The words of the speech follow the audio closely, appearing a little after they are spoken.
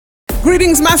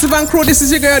Greetings, Massive and Crew. This is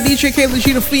your girl, DJ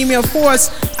Kayla, the female force.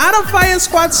 Out of Fire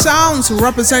Squad Sounds,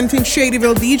 representing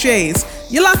Shadyville DJs.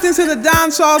 You're locked into the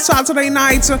Dancehall Saturday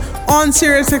night on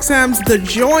Sirius XM's The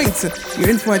Joint.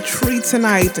 You're in for a treat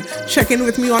tonight. Check in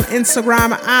with me on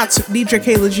Instagram at DJ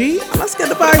Kayla G. Let's get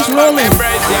the vibes rolling.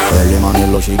 Early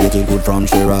money low, she get it good from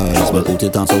she rise. But put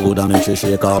it on so good and make she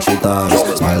shake off she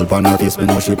ties. Smile upon her face, me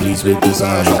know she pleased with this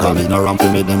eyes. Come in around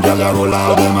to make them gyal roll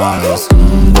out them eyes.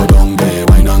 Go down there,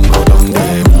 wine and go down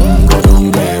there. Go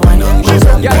down there, wine and go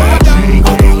down there.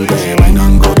 Go down there, wine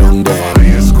and go down there.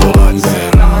 Please go on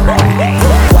there.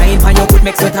 Wine for your good,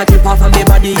 make sweat a drip off of me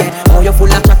body, yeah. Oh, you're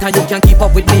full of chat and you can keep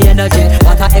up with me energy.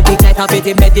 What a epic night of it,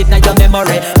 embedded in your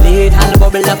memory. Lead hand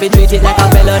bubble up and treat it like a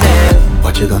felony.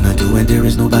 What you gonna do when there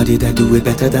is nobody that do it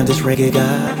better than this reggae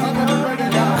guy?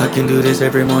 I can do this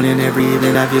every morning, every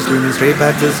evening. Have you screaming straight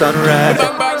back to sunrise. Go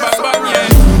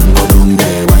down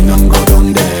there, wine and go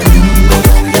down there. Go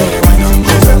down there, wine and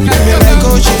go down there. Me like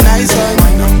how she nice and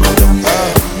wine and go down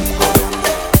there.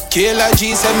 Kayla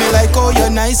G said me like how you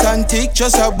nice and thick.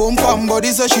 Just a boom pam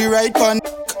body so she right pan.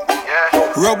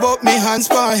 Rub up me hands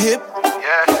pan hip.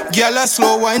 Girl a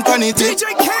slow wine pan it tick.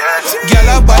 Girl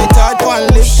a bite hard pan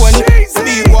lip when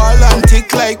be wall and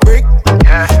tick like brick.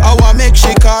 I want make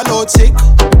she call out sick.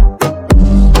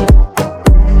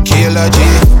 Kayla G,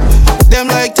 them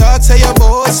like talk say you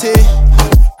bossy,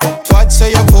 fat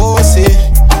say you pussy,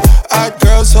 hot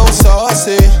girl so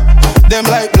saucy. Them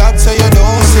like black so you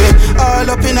don't see. All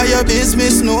up in your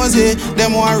business nosy.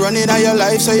 Them want run in your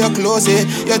life so you close it.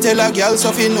 You tell a girl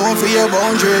so you know for your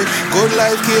boundary. Good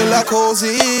life kill a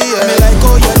cozy, yeah. Me like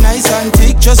how you nice and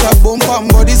thick. Just a boom pam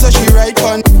body so she right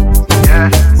pan.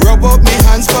 Rub up me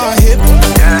hands pan hip.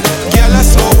 Girl a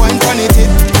slow wine pan it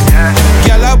tip.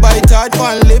 Girl a bite hard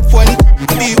pan lip when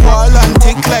be wall and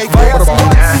tick like brick.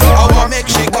 I want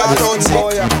make she call out sick.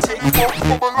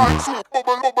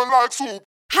 Bubble like soup.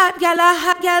 Hot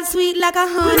gal, sweet like a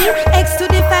honey. X to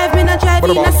the 5, me no drive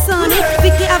in a sunny.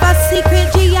 Vicky have a secret,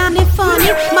 Gianni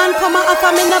funny. Man come and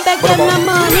offer me no beg them no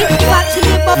money. Fat to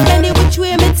the buff, any which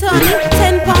way me turn it.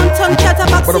 10 pound ton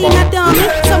chatterbox in a dummy.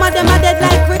 Some of them are dead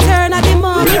like return of the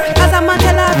money. As a man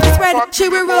tell her to spread, she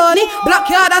will run it.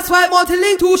 Black yard, that's why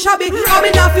multi-link too shabby. I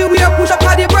mean if you wear push up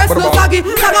on the breast no saggy.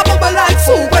 Tag a bubble like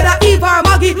soup, whether Eve or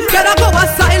Maggie. Gotta go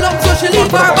asylum so she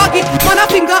leave her baggy. Man a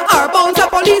finger her bounce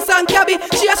a police and cabby.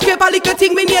 She a scrape a little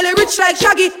thing, me nearly rich like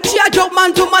Shaggy. She a jump man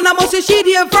to man, I must say she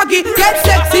damn froggy. Get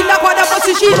sexy, like what I must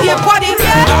say she damn body.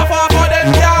 Now for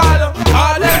them y'all,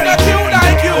 all them not cute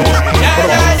like you.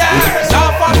 Yeah.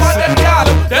 Now for them y'all,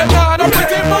 them not a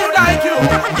pretty mood like you.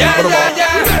 Yeah.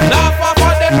 Now for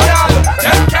them y'all,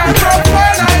 them can't run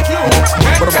well like you.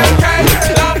 Now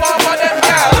for them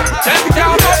y'all, them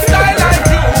can't run style like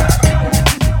you.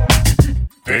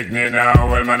 Pick me now,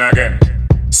 well man again.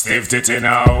 Stiff titty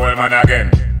now, well man again.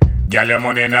 Girl your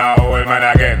money now, well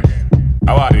man again.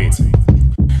 How are it?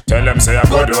 Tell them say I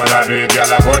go do all I do it, girl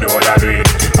I go do all I do it.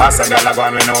 Ask a girl I go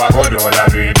and me know I go do all I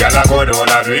do it. Girl I go do all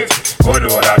I do it, go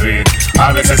do all I do it.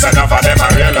 All me say enough of them a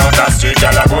real out the street.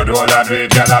 Girl I go do all I do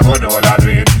it, girl I go do all I do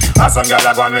it. Ask some girl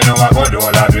I go and me know I go do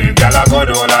all I do it. Girl I go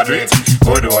do all I do it,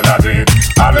 go do all I do it.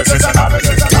 All me say enough of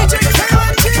them.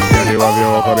 You have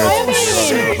your look a bit.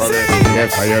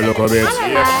 Yes, I look a bit.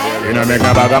 You know, make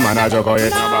a bag of man a joke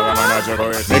it.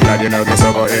 Make a dinner to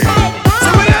suck it.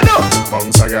 So what you do?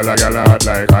 Bounce a girl hot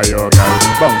like a yo girl.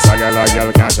 Bounce a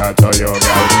girl can shot to yo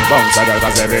girl. Bounce a girl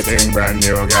cause everything brand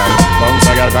new girl. Bounce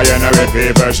a girl cause you know with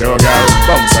people show girl.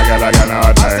 Bounce a girl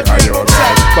hot like a yo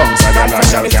girl. Bounce a girl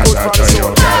can shot to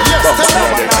yo girl. Bounce a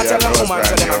girl cause you know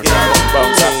brand new girl.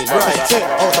 Bounce a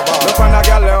look on a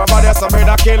girl over there, so me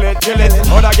da kill it.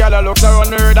 Other girl looks around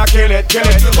me, da kill it.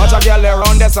 Watch a girl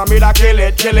around there, so me da kill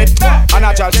it. And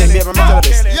I tell thing, baby, me tell you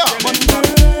this.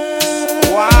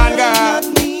 One girl,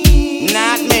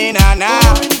 not me, nah.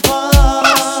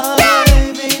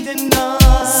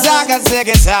 Zaga,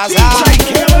 ziggy, zaza.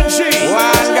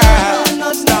 One girl,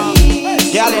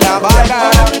 girl in a bad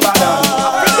girl.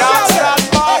 Dance that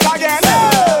ball again.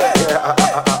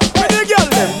 When the girl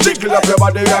them jiggle up your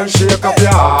body and shake up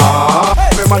your heart.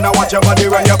 Me man a watch your body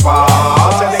when you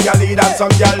pass. Tell the girl lead and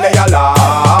some girl lay a la.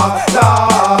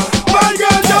 My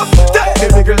girl just take the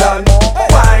wiggle and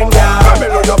wine ya. Me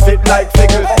know you fit like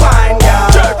figgle. Wine ya.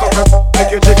 Jerk up your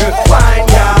make you jiggle. Wine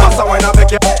ya. Pass a wine and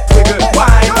make you wiggle.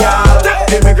 Wine ya. Take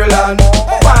the wiggle and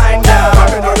wine ya.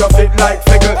 Me know you fit like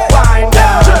figgle. Wine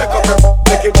ya. Jerk up your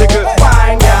make you jiggle.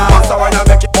 Wine ya. Pass a wine and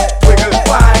make you wiggle.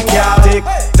 Wine ya. Tick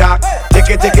tock, tick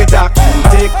it tock.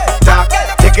 Tick tock,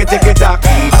 tick it tock.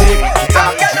 Tick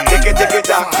tock, tick it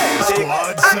tock.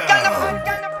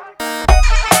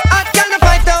 I can't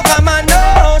fight over man,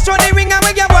 no. Show the ring and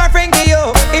when your boyfriend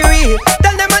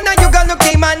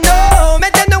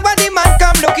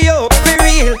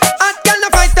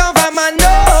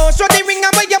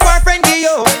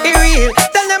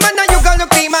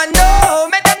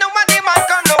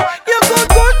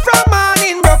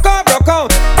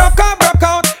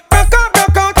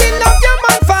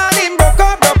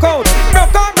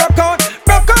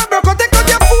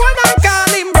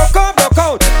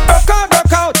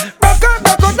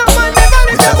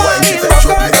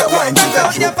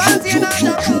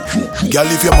Girl,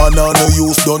 if your man on no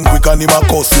use, done quick and him a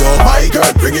cuss you. My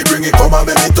girl, bring it, come and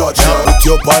make me touch you. Put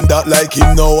your on that like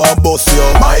him now and bust you.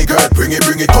 My girl, bring it,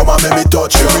 come and make me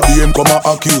touch you. Every day him come and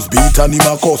accuse, beat and him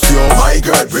a cuss you. My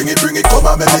girl, bring it, come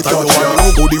and make me touch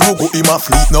you. The rugo him a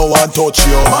sleep now and touch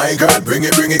you. My girl, bring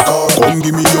it, come. Come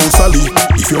give me your Sally.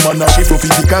 If your man a shift you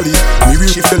physically, me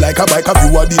will shift you like a bike. Have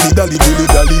you a dilly dally,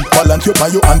 dilly dally. Balance you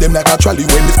pan you and them like a trolley.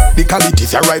 When the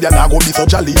qualities you ride, you not gonna be so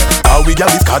jolly. How we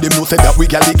galley, cause them know say that we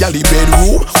galley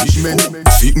bedroom.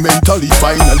 Sick mentally,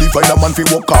 finally find a man fi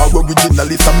walk hard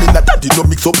originally. Some me not that no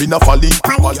mix up in a folly.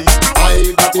 I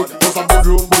got it, was a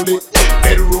bedroom bully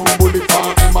for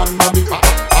him and mommy.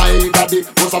 I got it,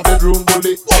 was a bedroom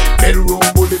bully for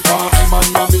him and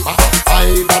mommy.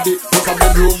 I got it, was a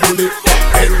bedroom bully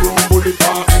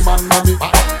for him and mommy.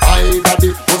 I got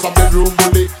it, was a bedroom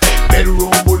bully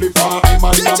for him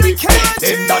and mommy.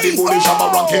 Then daddy bully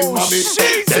shabba ranking mommy.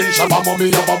 Then shabba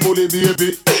mommy have a bully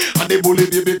baby, and the bully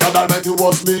baby God Almighty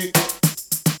was me.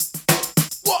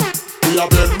 We a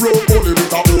bedroom bully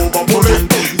with a over bully.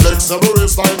 Legs and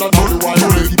waist line and bully wide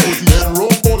bully.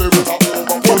 Bedroom bully with a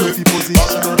over bully.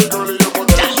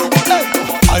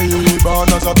 I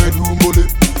born as a bedroom bully.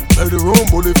 Bedroom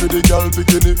bully for the girl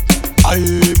bikini. I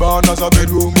born as a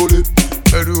bedroom bully.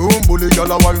 Bedroom bully,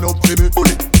 girl a wind up to me.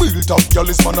 Bully, built up, girl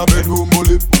is man a bedroom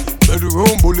bully.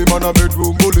 Bedroom bully, man a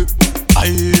bedroom bully.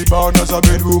 I born as a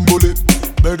bedroom bully.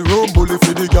 Bedroom bully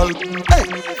for the girl. Hey.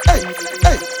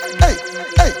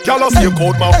 Girl a snake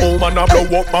out my home and a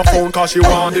blow up my phone cause she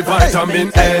want the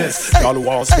vitamin S. Girl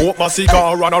want smoke my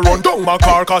cigar and a run down my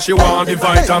car cause she want the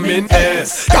vitamin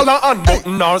S. Girl a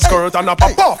unbutton her skirt and a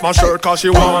pop off my shirt cause she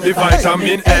want the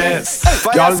vitamin S.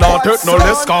 Girl not hurt no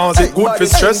less cause it good for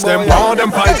stress. Them want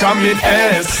them vitamin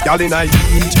S. Girl in a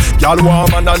heat, girl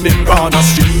warm and him gone a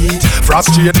street.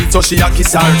 Frustrated so she a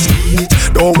kiss her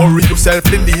teeth. Don't worry yourself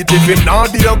delete. If him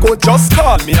not deal good just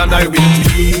call me and I will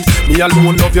tweet. Me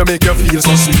alone love you make you feel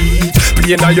so sweet.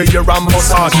 Play now your ear and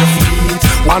massage your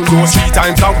feet. One dose 3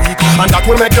 times a week and that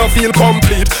will make you feel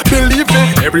complete. Believe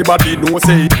me, everybody knows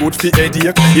say it good for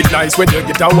headache. It nice when you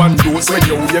get a one dose when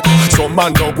you wake. Some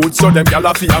man no good so them gyal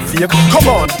a fake. Come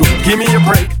on, dude, give me a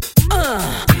break.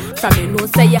 From you know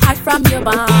say you hot from your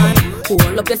band.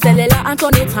 Hold up your cellular and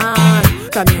turn it on.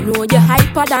 From you know you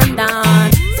hyper than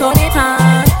dance. Turn it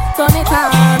on.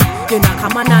 You know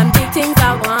come on and big things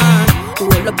I want.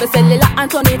 Hold up your cellular and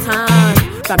turn it on.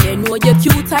 From you know you're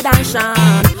cuter than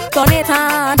Sean. Turn it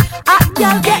on.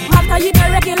 Girl get mad cause you the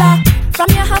regular.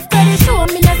 From you have credit show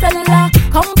me your cellular.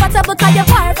 Comfortable cause your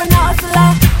boyfriend a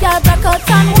hustler. Girl break out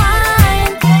and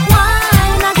wine.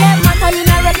 I get mad cause you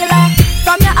the regular.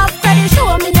 From you have credit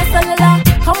show me your cellular.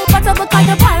 Comfortable cause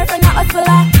your boyfriend a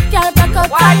hustler. Girl break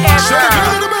out and wine.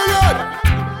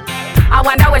 I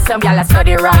wonder where some y'all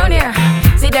study round here.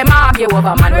 See them argue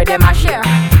over man where them a share.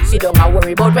 She don't a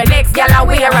worry about when next y'all are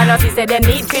wear. And us she say they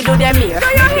need to do them here. Do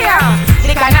you hear?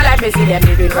 The kind of life me see them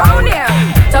living round here.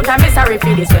 Sometimes it's sorry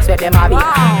for this just where them a be.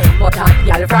 But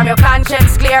y'all from your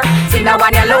conscience clear. See now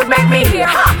when your load make me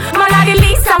hear. Man are the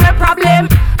least of my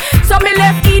problem. So me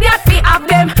left idiot fi have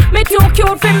them. Me too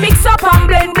cute fi mix up and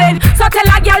blend. So tell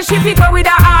a girl she fi go with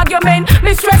a argument.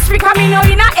 Me stress free cause me know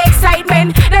in a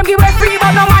excitement. Them give away free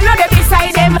but no man know them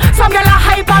beside them. Some girl a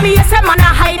hype on me, yes them man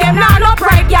a hide them. Nah no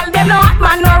pride girl, them no hot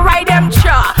man no ride them.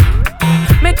 Cha.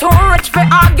 Me too rich fi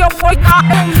argue for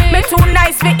me too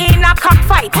nice fi in a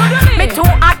cockfight. Me too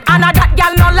hot and a that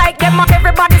girl no like them.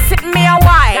 Everybody sit me a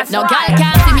wife. No girl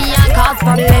can't see me and cause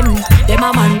problem. Them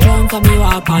a man drunk so me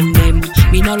walk on them.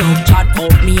 Me no love chat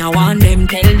out me I want them.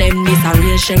 Tell them this a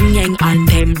real Shen Yang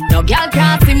anthem. No girl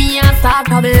can't see me and start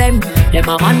problem. Them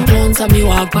a man drunk so me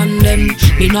walk on them.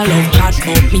 Me no love chat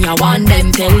out me I want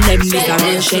them. Tell them this a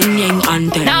real Shen Yang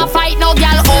anthem. Now fight no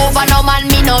girl over no man,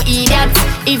 me no idiot.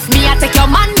 If me a take your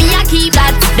man, me a keep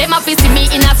that. Them a fi see me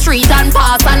in a street and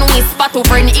pass and whisper to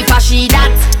friend if a she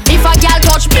that. If a girl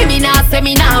touch me, me nah say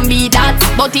me nah be that.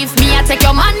 But if me a take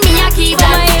your man, me a keep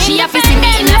that. She a fi see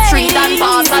me in a street and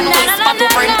pass and whisper to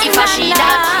friend if a she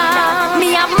that.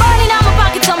 Me have money in my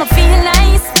pocket so me feel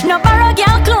nice. No borrow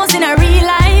girl clothes in a real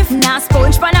life. Nah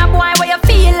sponge pan a boy what you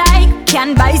feel like.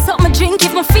 Can buy something drink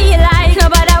if me feel like.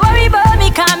 Nobody worry about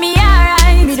me cause me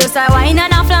alright. Me just a wine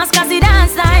and a flask cause it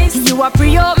dance nice. You a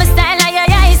pre-up my style like your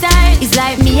eyes eyes. It's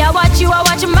like me I watch you, I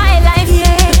watch my life.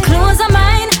 Yeah. The clothes are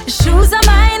mine, the shoes are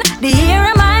mine, the hair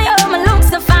are mine. Oh my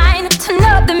looks are fine. Turn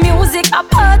up the music, a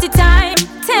party time.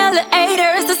 Tell the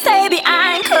haters to stay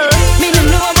behind. Cause me no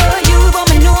know about you, but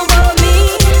me know about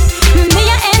me. Me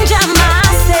I enjoy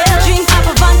myself. Drink up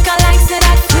a vodka like say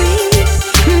that free.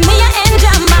 Me I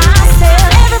enjoy myself.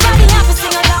 Everybody have to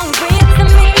sing along with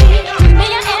me. Me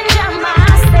I enjoy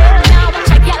myself. Now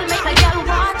watch a girl make a girl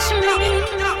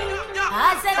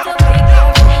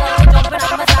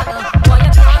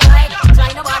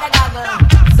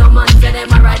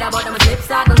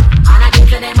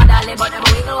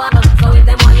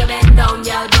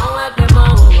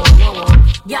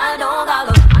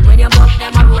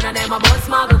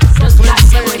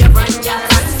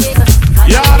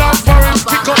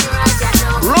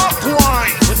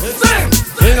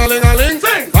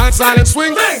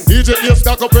DJ ear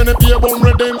stack up when the beer bum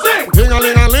redeem.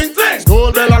 Ting-a-ling-a-ling,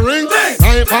 school bell a ring.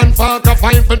 Knife and fork a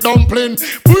fine for dumpling.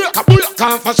 Booyaka,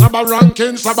 booyaka, for Shabba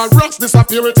ranking. Shabba rocks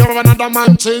disappear with another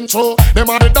man change. So them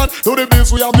are the done to the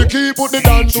biz, we have the key. Put the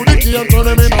down to the key and turn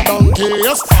them in a donkey.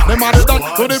 Yes, them are the done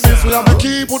to the biz, we have the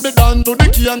key. Put the down to the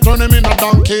key and turn them in a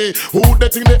donkey. Who they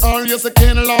think they are? Yes, they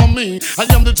can't allow me. I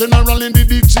am the general in the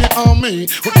DJ army.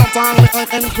 Put that on me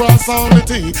and cross on the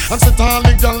thing. And sit all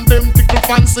the girl them tickle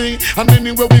fancy. And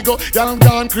anywhere we go, y'all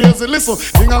gone crazy. Listen,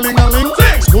 ding-a-ling-a-ling,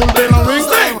 school bell a ring.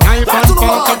 Knife and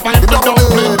fork and find the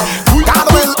dumpling.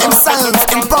 Carmel himself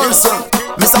in person,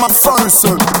 Mr.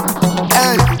 McPherson.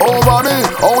 Hey, over me,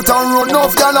 out and road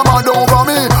enough gal a mad over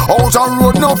me. Out and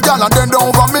road enough gal a dead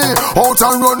over me. Out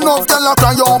and road enough gal a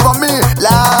cry over me.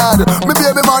 Lad, me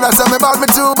baby mother say me bad, me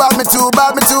too bad, me too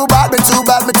bad, me too bad, me too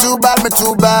bad, me too bad, me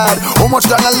too bad. How much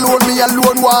gal alone me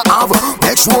alone want have?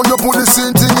 Make sure you put the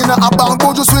same thing in a bank.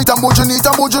 Put you sweet and put you neat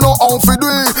and put you know how to do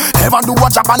it. Never do a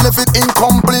job and left it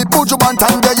incomplete. Put you band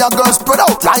and there your girl spread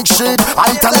out like shit.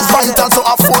 Vital is vital, so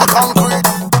I full concrete.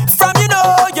 From you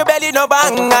know your belly no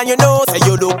bang and you know say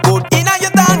you look good in a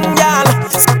your tongue, girl.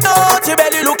 Know your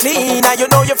belly look clean and you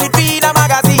know you fit feed a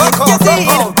magazine. You see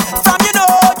it. From you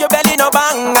know your belly no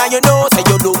bang and you know say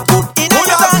you look good in a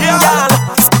your tongue, girl.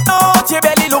 Know your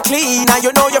belly look clean and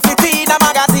you know you fit feed a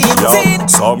magazine. Yo,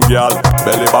 some girl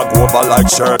belly back over like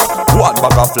shirt. One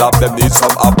bag of flap, them need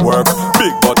some up work.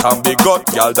 Big butt and big gut,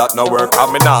 girl that no work. I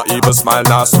mean not even smile,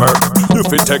 not smirk. You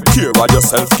fit take care of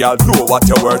yourself, girl, know what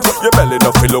you're worth. Your belly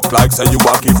no feel look like say you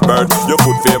a give birth. You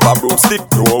put favor broomstick,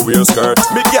 no wear skirt.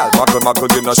 Me girl,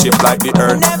 muggle, you no shape like the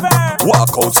earth.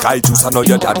 Walk out sky juice, I know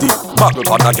your daddy. Muggle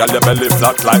on a girl, your belly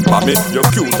flat like mommy. You're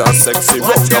cute and sexy,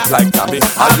 round up like Tammy.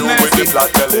 And you with the flat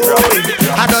belly girl.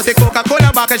 I don't see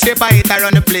Coca-Cola back a shape, I hit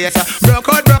around the place. Broke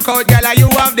out, girl, you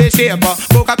have the shape.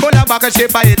 Coca-Cola back a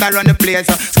shape, I hit around the place.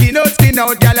 Skin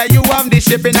out, girl, you have the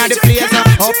shape in the place.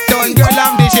 Uptown girl,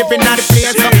 I'm the shape in the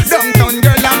place. Downtown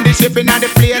girl, I'm the shape in the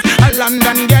place.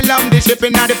 London girl, I'm the shape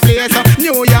in the place.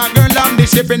 New York girl, I'm the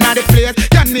shape in the place.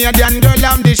 Canadian girl,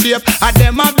 I'm the shape. I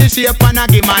them have the shape and I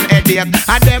give man headache.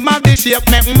 I them have the shape,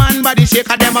 make man body shake.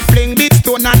 I them a fling big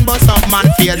stone and bust up man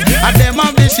face. I them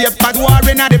have the shape, cause war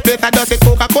in the place. I just say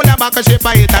Coca-Cola back a shape,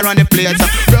 I hit around the place.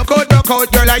 Broke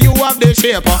out, girl, you have the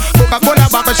shape. Coca-Cola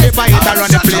back a shape, I hit around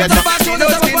the place.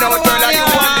 Skin out, girl, you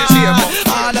have the shape.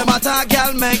 All them attack,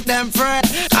 girl, make them fret.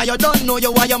 Cause you don't know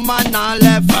you are your man now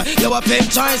left. You a pimp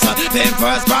choice, pimp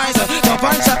first prize. Jump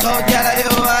and check out, girl,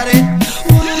 you are it.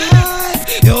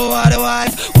 Wife, you are the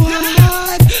wife.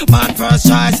 Wife, man first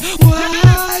choice.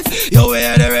 Wife, you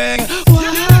wear the ring.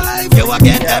 Wife, you a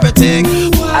get everything.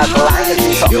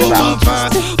 Wife, you come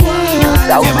first. Wife,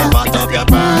 you a pat up your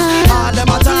purse. All them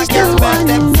attack, girl, make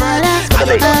them fret. Cause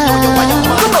you don't know you are your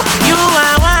man. You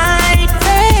are white.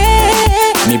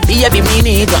 Me baby, me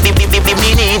need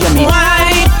me wife.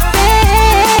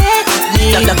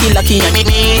 Lucky, I'm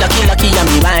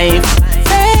me wife.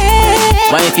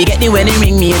 Wife, you get the wedding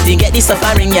ring, me you get the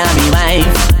suffering, yeah, me wife.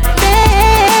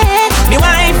 Me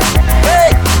wife.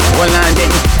 Hey. Hold on then,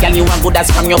 girl, you want good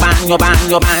as from your band.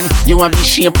 You want the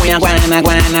shape for your guan.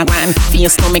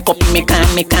 Face no make up, me can.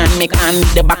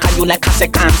 The back of you like a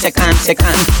second.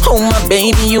 Oh my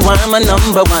baby, you are my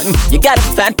number one. You got a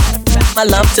fat, my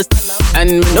love to.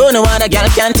 And no other girl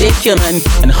can take you, man.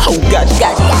 And oh God.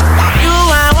 You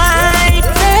are white.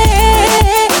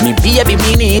 Me baby,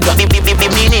 me need me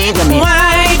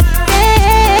wife.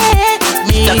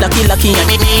 Lucky,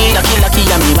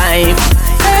 I'm me wife.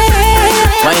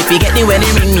 Wife, you get the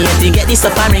wedding ring, me you get the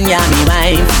suffering, yeah, me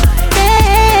wife.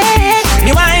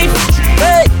 Me wife.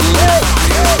 Hey.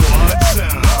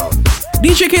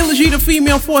 DJ Kayla G, the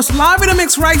female force, live in the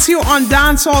mix right here on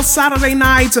Dancehall Saturday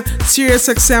night, Sirius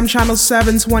XM channel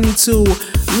 722.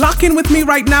 Lock in with me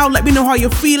right now. Let me know how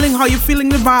you're feeling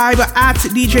the vibe at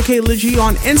DJ Kayla G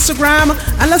on Instagram,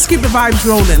 and let's keep the vibes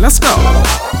rolling. Let's go.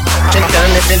 She tell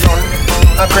me fi done,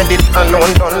 a credit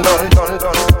alone done.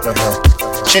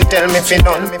 She tell me fi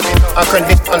done, a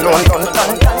credit alone done.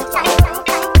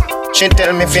 She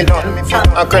tell me fi done,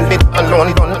 a credit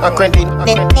alone done. A credit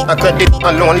alone done. A credit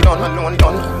alone done. A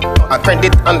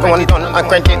credit alone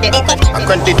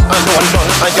done.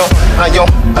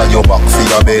 Ayo back for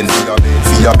your ben, ayo back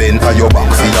for your ben, ayo back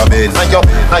for your ben,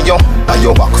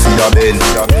 ayo back for your ben,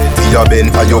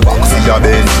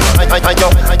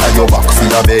 ayo back for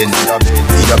your ben, ayo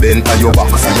back for your ben, ayo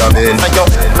back for your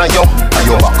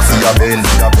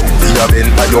ben,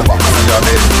 ayo back for your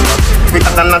ben.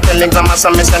 quicker than a telegram.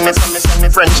 So me send it,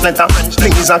 French letter.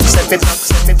 Please accept it.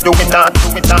 Do it hard.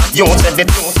 You said it.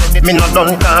 Me no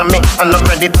done call me. I no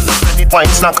credit.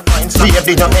 Wine snack.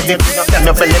 Ready your edit. Tell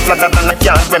me belly flatter than a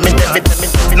yard when me debit.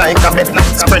 Like a bed.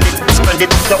 Spread it.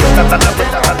 Do it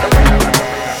hard.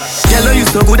 Yellow, you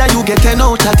so good that you get 10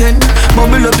 out of 10.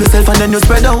 Bubble up yourself and then you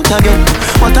spread out again.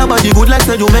 What about the good like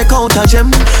so you make out a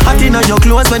gem? Hot in your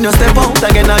clothes when you step out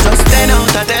again. I just 10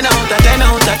 out of 10 out of 10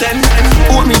 out of 10.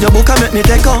 Hold me your book and make me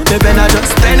take out the pen. I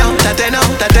just 10 out of 10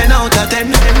 out of 10 out of 10.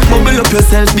 Bubble up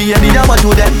yourself, be any what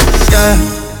to them. Yeah.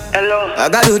 Hello. I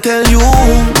got to tell you,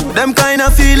 them kind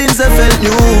of feelings I felt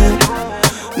new.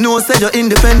 No say you're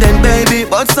independent, baby,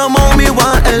 but somehow me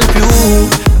want help you.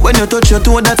 When you touch your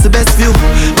toe, that's the best view.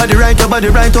 Body right, how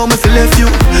me feel left you.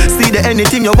 See the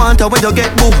anything you want, or when you get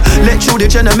boo. Let you the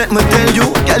channel, make me tell you.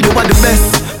 Girl, you are the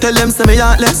best. Tell them say me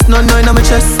heartless, no in my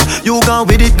chest. You gone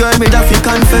with it, girl, me that fi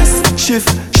confess. Shift,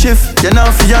 you're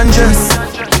now fi undress.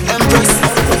 Empress.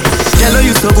 Girl,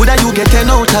 you so good that you get 10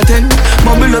 out of 10.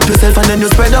 Bubble up yourself and then you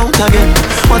spread out again.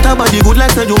 What about the good like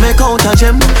so you make out a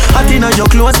gem? Hot in your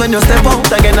clothes when you step out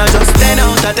again. I just 10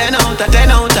 out of 10 out of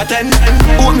 10 out of 10.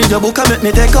 Hold me your book and make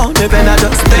me take out the pen. I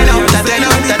just 10 out of 10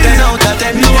 out of 10 out of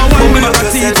 10. Bubble up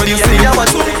yourself when you see how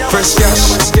much. Fresh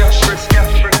cash.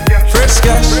 Fresh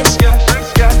cash.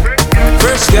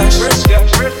 Fresh cash.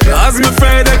 As my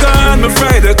Friday gone, my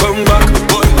Friday come back.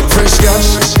 Fresh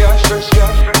cash.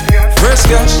 Fresh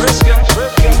cash.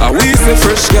 I we say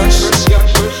fresh cash.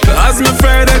 As my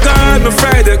Friday gone, my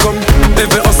Friday come.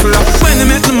 Every hustler, when they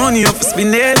make the money up,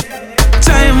 spin it.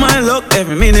 Try my luck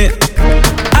every minute.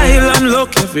 Island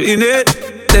luck every minute.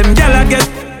 Them gyal get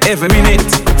every minute.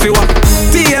 Feel what?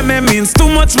 TMM means too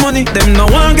much money. Them no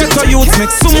one get to youth make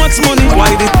so much money.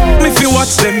 Why did me feel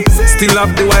watch them? Still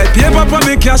have the white paper for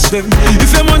me cash them.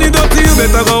 If your money dirty, you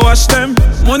better go wash them.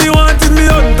 Money wanted me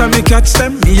out and me catch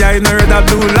them. Me I know the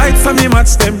blue lights and me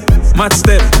match them. Match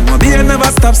them. My beer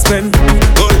never stop spend.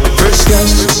 Fresh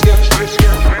cash.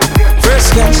 Fresh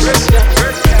cash.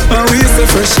 And we say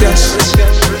fresh cash.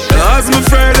 As my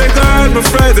Friday gone, my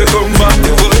Friday come back.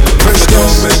 Fresh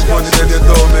cash. Make money then it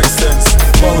don't make sense.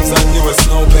 Pounds and US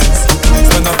no pence.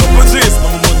 Spend a couple G's, my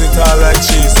money tall like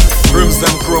cheese. Rims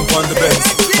and chrome on the Benz.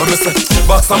 I'm say,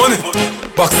 box of money,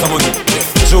 box of money.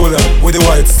 Julia with the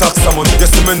white socks of money. You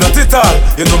see me not it all,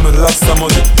 you know me lots of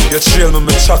money. You trail me,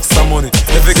 me chucks of money.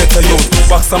 If you get a youth,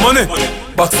 box of money,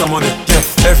 box of money.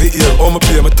 Yeah, every year, all me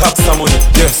pay me tax of money.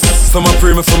 Yes, some I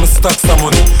pray me for me stacks of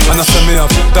money. And I say me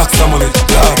have tax of money.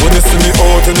 Yeah, when you see me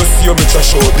out, you know see you me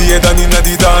trash out. The head and inna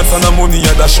the dance and the money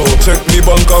at the show. Check me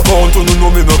bank account, you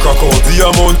know me no crack out. The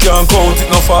amount can't count, it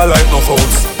no fall like no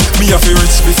founds. Me have to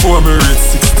reach before me reach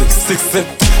 60.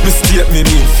 Me state me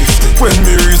mean 50. When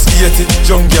me reach 80,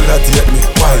 young girl a date me.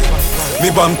 Why?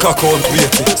 Me bank account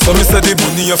waiting. So me say the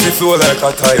money have to flow like a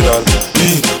tidal.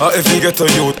 Me, if you get a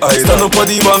youth idol. Stand up at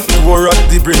the bank, war at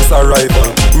the brinks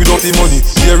arrival. Without the money,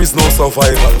 there is no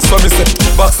survival. So me say,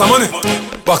 box of money,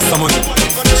 box of money.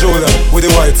 Julia with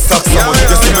the white socks of money.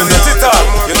 You see me not it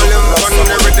all. You know them lots of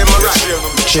money.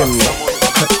 Chimney.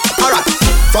 Alright.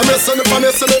 From your son, you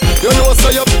know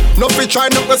say up. No fi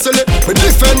try not to sell it. Me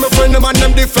defend my friend, them and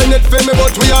them defend it for me.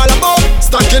 But we all about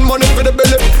stacking money for the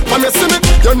belly. From your son,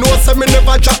 you know say me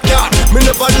never drop yard. Me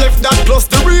never left that close.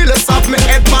 The realest of me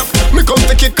head back. Me come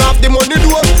to kick off the money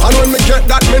door. And when me get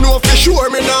that, me know for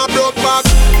sure me nah broke back.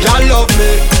 Y'all love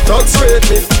me, thugs rate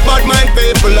me. Bad mind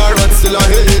people are but still a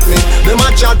hate me. Them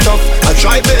a chat tough, I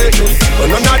try bait me.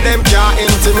 But none of them can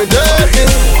intimidate me.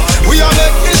 We are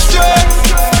make this straight.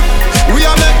 We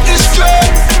are make this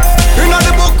straight. Inna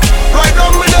the book, right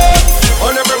down me there.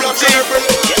 On every block, every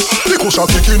the cushion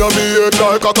kick inna me head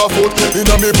like a foot.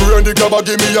 Inna me brain, the grabber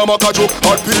give me a maca joke.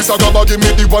 Hot piece a grabber give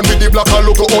me the one with the black and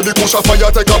look. How the cushion fire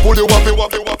take a pull the waffy.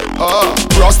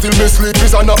 Brass still me sleep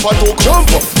is an apple talk. Jump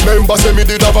up, member say me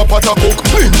did have a pot of cook.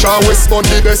 Lynch and Westbound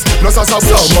the best, plus as a bush.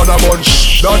 Some man a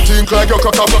bunch, that think like your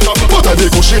crack. But I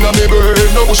the cushion a me burn,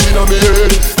 no bush inna me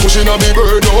head. Cushion a me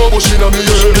burn, no bush inna me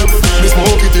head. Me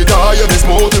smoke it high, me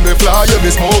smoke it me fly. Me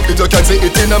smoke it, you can see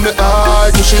it inna me eye.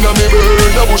 Cushion a me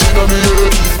burn, no bush inna me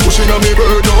head. Cushion a me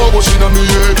burn, no bush inna me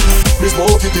head. Me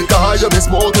smoke it high, me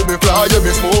smoke it me fly.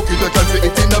 Me smoke it, you can see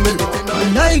it inna me.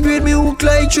 When I grade me hook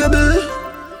like trouble.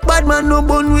 Bad man no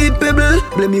bun with pebble.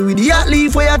 Blame me with the hot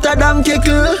leaf where you ta damn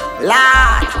kickle.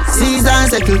 Lord, season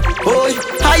settle. Oi,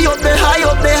 high up there, high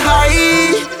up there,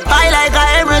 high. High like a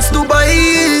Emirates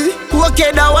Dubai.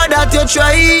 Okay, that what that you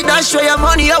try. That's show your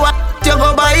money, you what you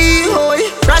go buy. Oi,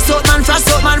 frass out man, frass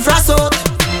out man, frass out.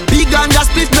 Big gun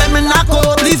just split when me knock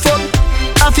out. Lift up,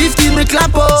 a 50 me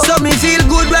clap out. So me feel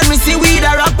good when me see weed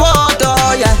a rapport.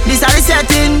 Oh yeah, this a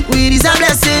resetting, weed is a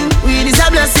blessing. Weed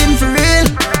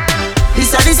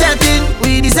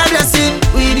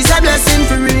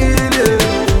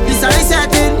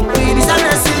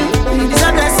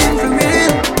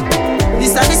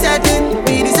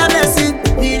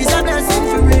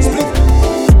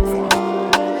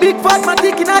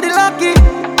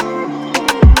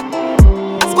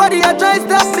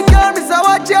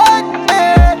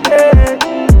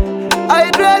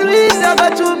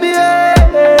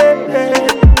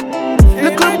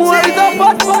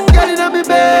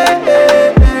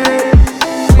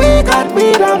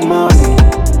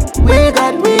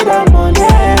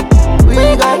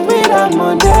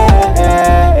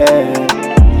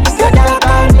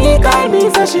me,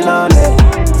 say she lonely.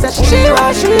 Say she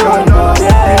want more,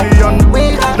 yeah. $1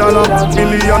 million,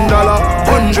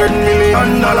 $100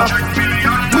 million.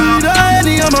 We die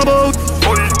any I'm about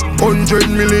 $100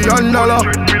 million.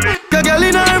 The girl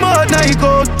in her mouth, night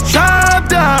out, sharp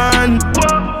down.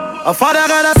 A father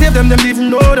gotta save them even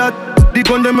know that. The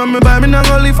gun them on me buy me not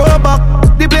only for back.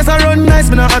 The place I run nice,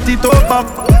 me not at it up back.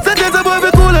 Say there's a boy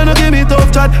be cool and no give me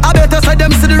tough chat. I better side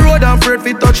them see the road and afraid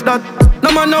fi touch that.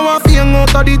 No man no want fi hang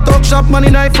out of the talk shop. Man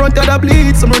in the front of the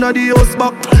bleed, some run of the house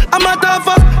back. I'm a tough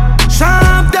fuck.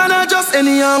 Sharp than a just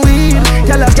any and weed.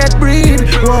 Y'all get breed,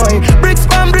 boy. Bricks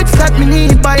from bricks that me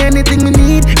need. Buy anything me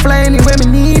need, fly anywhere me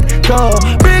need. Go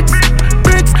bricks,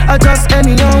 I just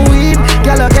any and weed.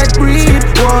 Y'all get breed,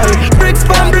 boy. Bricks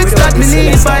from bricks that me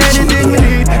need. Buy anything me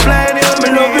need, fly anywhere me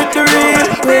love it to real.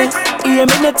 Yeah,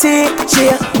 me no take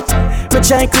shit. Me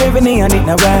try craving and it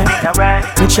no right.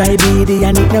 Me try BD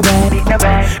and it no right.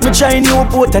 Me try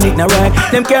Newport and it no right.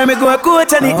 Them carry me go a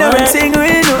court and it no right. Sing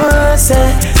we know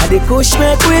say, and the kush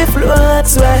make we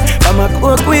float way. From a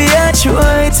cook we a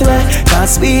try it way.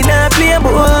 Cause we not play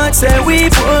boat say we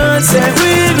boat say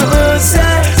we know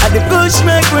say, and the kush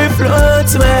make we float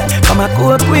way. From a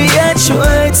cook we a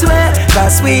try it way.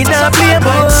 Cause we not play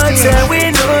boat say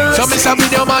we know. So me say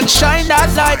video man shine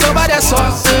that light over the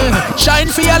sun.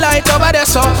 Shine for your light over the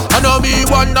sun. I know me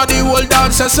one of the whole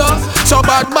dancers so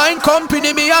bad mind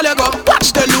company me all go.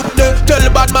 Watch the loop there. Tell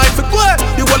bad mind for go.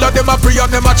 The whole of them a pray and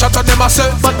them a chat and them a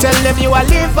say. But tell them you a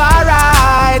live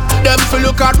alright. Them fi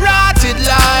look at rotted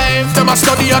life. Them a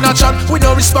study and a chat. We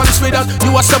no response with that.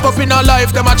 You a step up in a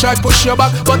life. Them a try push you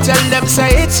back. But tell them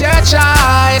say it's your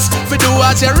choice. Fi do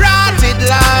as you rotted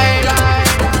life.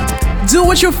 Do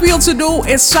what you feel to do.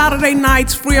 It's Saturday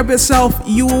night. Free up yourself.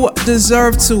 You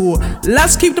deserve to.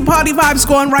 Let's keep the party vibes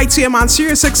going right here on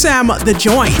Sirius XM, The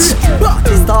Joint.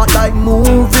 It start like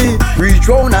movie. Reach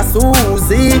round a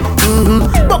Susie.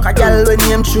 Buck a girl when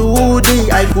named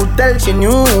Trudy. I could tell she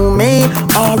knew me.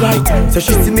 Alright, so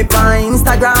she see me on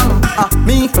Instagram.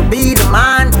 Me for be the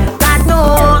man. God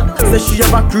no. So she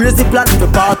have a crazy plan to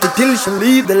party till she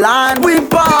leave the line. We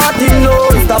party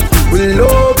non-stop. We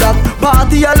load up.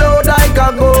 Party alone like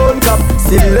a gun cap.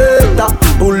 See later.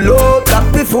 Pull up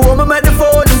that before me make the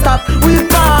phone stop. We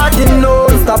party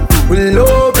non-stop. We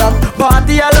load up.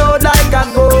 Party alone like a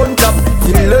gun cap.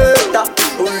 See later.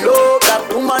 Pull up that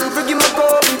woman forgive me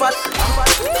coming fat.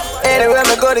 Anywhere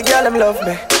me go the girl them love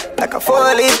me. Like a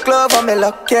 4-leaf glove on me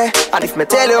luck, yeah. And if me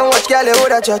tell you how much girl you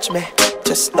woulda judge me,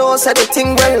 just know say the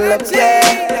thing well up, yeah.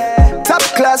 Top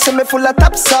class and me full of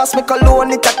top sauce. Me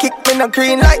cologne it a kick me no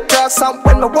green like grass. And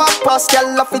when me walk past,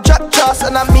 girl off a drop trust.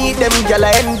 And I meet them girl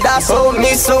I end up. Oh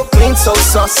me so clean, so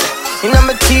saucy. You know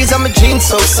my tees and my jeans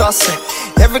so saucy.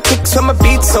 Every kick so my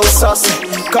beat so saucy.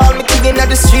 Call me king in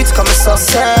the streets, come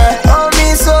saucy. Oh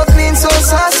me so clean, so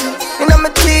saucy. You know my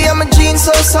tee and my jeans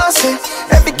so saucy.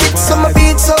 Every kick so my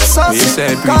beat so saucy.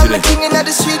 Call me king in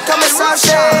the street, come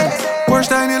saucy.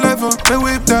 Porsche 911, me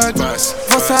whip that.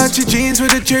 Versace jeans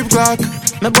with a drip Glock.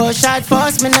 Me bust shot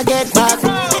first, me no get back.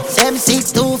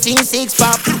 762, fin 6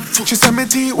 pop. She said me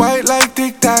teeth white like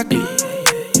Tic Tac.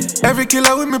 Every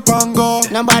killer with me pongo.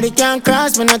 Nobody can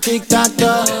cross me no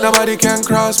tic-tac-toe. Nobody can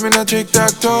cross me no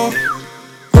tic-tac-toe.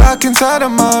 Rock inside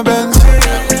of my Benz.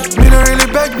 Me no really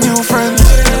beg new friends.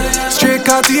 Straight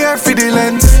Cartier for the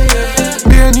lens.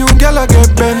 Be a new girl I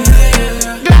get bent.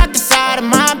 Glock inside of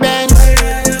my Benz.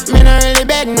 Me no really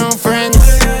beg no friends.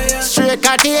 Straight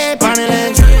Cartier on the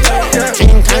lens.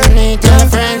 Drink and meet your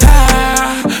friends.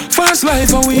 Fast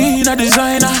life and we in a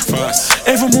designer.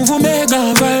 Every move we make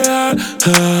on viral.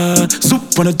 Soup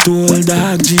on a tool,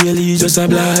 dog GLE just a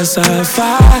blast off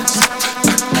fast.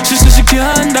 She said she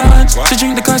can't dance. She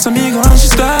drink the cast of me and she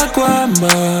start one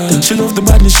bad. She love the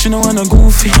badness, she no wanna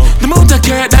goofy. The mouth I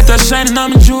carrot that shining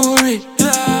on my jewelry.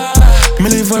 Me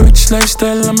live a rich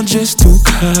lifestyle, I'm just too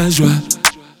casual.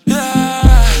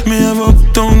 Me have a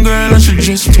uptown girl and she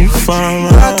just too far.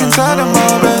 Rock inside of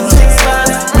my Benz.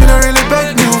 Me no really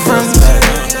beg new friends.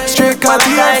 Straight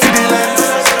Cartier for the lens.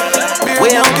 We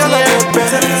out here.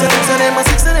 So them a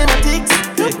six and them a ticks.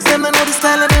 Them don't know the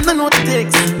style and them don't know the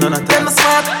ticks. None of them a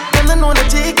smart, them don't know the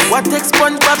ticks. What takes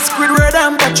SpongeBob, Squidward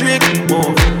and Patrick?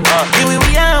 Move. Here we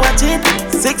are watching.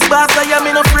 6 bars I am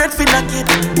in afraid for knock it.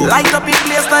 Light up in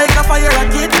place like a fire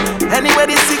rocket. Anywhere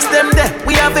the 6 them there,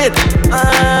 we have it.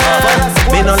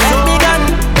 Me no let me gun.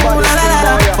 Ooh la la la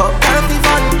la. Fuck healthy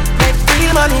fun. Make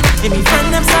real money. Give me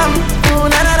friend them some. Ooh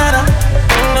la la la la.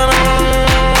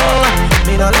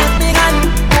 Me no let me gun.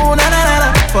 Ooh la la la la.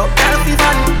 Fuck healthy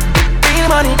fun. Real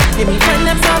money. Give me friend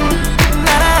them some.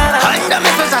 La la la la. Under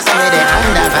me first I saw me the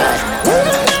under vibe.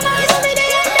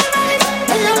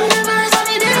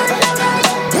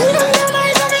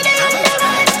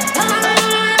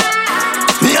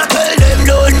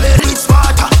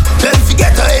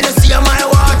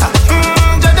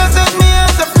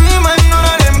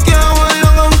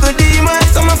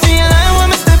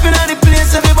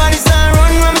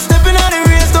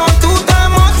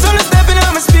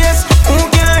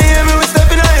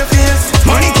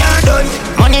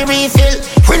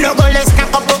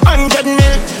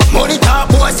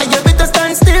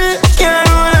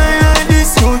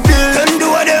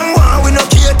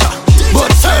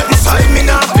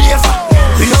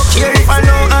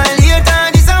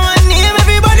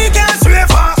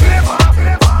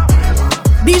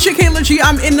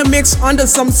 mix under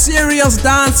some serious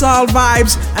dancehall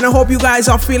vibes, and I hope you guys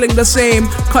are feeling the same.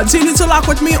 Continue to lock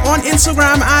with me on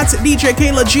Instagram at DJ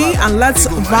Kayla G, and let's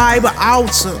vibe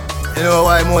out. You know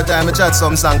why more time I chat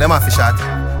some song, them have to shot.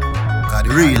 Got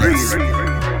the realest.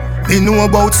 Me know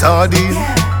about sardine,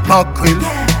 mackerel,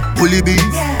 bully beef,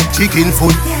 chicken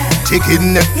foot,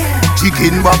 chicken neck,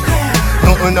 chicken back.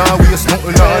 Nothing I waste,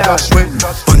 nothing I dash with.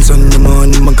 On Sunday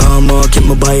morning, my car market,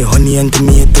 my buy honey and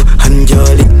tomato and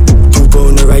jolly. 2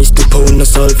 pound of rice, 2 pound of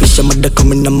saltfish. I'm mother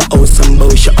coming to my house and bow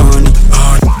on it.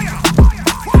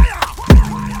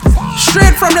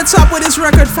 Straight from the top with this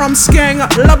record from Skeng.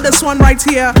 Love this one right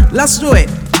here. Let's do it.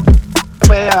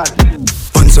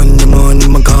 On Sunday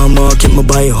morning, my car market, my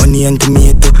buy honey and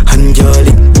tomato and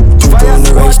jolly. 2 pound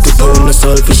of rice, 2 pound of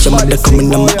saltfish. I'm mother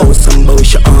coming to my house and bow on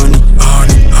it.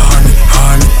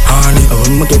 Honey, I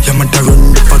wanna get your mother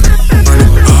run the fuck.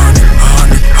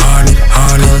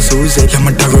 Honey, so say your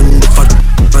mother run the fuck.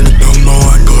 Honey, number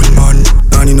one, good man.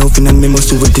 Honey, no fin and me must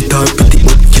do with the top, pretty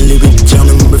but kill it with jam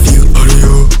and review.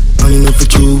 Honey, no for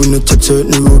you, we no touch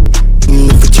certain road.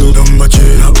 No for you, number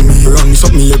 3, not me. Wrong,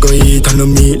 something you go eat and no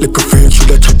meat like a fish.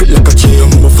 Shoulda chop it like a cheese.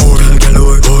 Number 4,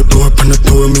 girl, outdoor on the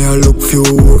tour, me I look few.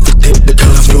 If you take the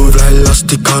color flow,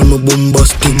 elastic, call me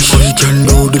bombastic. She can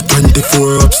do the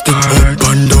 24 up stick. Up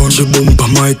and down, she bump a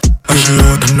mic. And she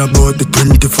out and about the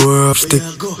 24 up stick.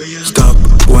 Stop,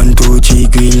 1, 2, 3,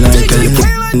 green light. Tell you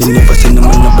and you never seen them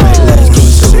on the bright lights.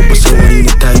 Don't so up, so in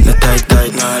the tight,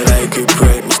 nah like it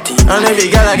bright, misty. And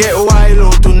every girl I get wild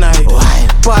out tonight.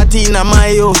 Party in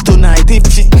my house tonight. If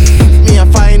she me a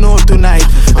find out tonight.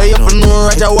 You have to know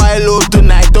Roger wild out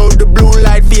tonight. Out the blue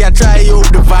light, be a try out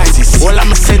devices. All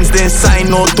I'ma sense then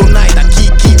sign out tonight. I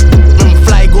keep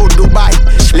fly go Dubai.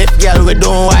 Left girl we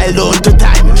don't wild on to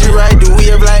time. She ride the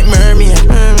wave like mermaid.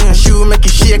 She make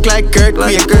it shake like Kurt.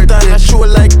 Be a Kurt on a show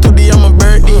like today I'm a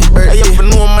birthday. I have to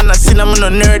know man I seen I'm a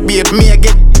nerd babe. Me I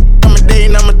get I'm a day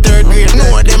and I'm a 3rd grade.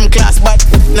 No of them class but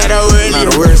not a world. Not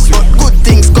the worst. But good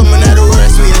things coming out the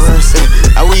worst ways.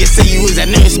 I will say you was a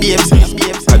nurse babes.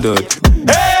 I do it.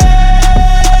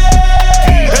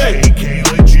 Hey,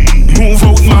 move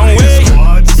out my way.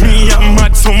 Me I'm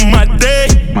mad for my day.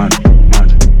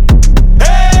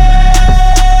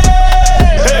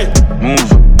 Hey,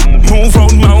 move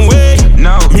out my way.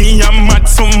 Now me I'm mad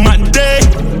for my day.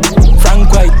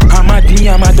 Frank White, I'm mad, me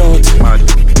I'm a dot.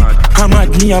 I'm mad,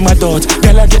 me I'm a dot.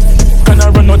 Girl I get, can I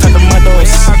run out of the mad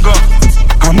house?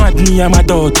 I'm mad, me I'm a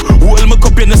dot. Hold my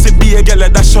cup in the CB, a girl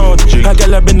at that short. A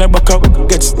girl I been a buck up,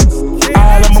 gets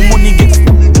all of my money gets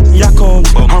yak out.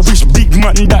 I wish big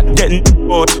man that getting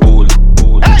out.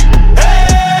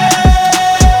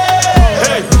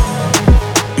 Hey,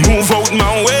 move out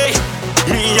my way.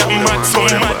 Me I'm mad for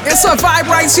my. It's a vibe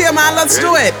right here, man. Let's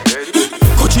do it.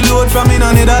 Coachy load from in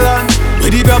a Netherlands. Where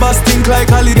the grabbers think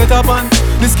like Ali get up on.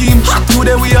 The scheme hot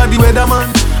today, we are the weatherman.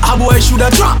 A boy shoulda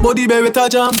drop, but the beretta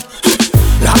jam.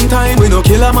 Long time we no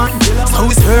kill a man. So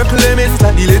we circle elements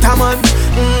like the later man.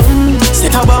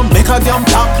 Set a bomb, make a damn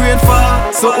black rain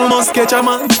fall. So we must catch a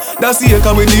man. That's the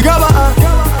echo when the grabber.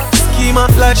 Schema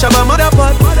like Shabba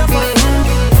Motherpot.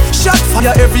 Shot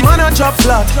fire, every man a drop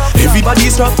flat.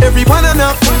 Everybody's drop, every pan a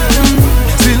knock.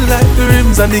 Still like the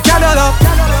rims and the Cadillac.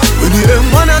 When the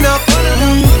M1 a knock.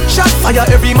 Shot fire,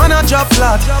 every man a drop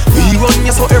flat. We run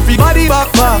ya so everybody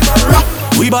back.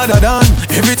 We badder than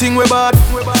everything we bad.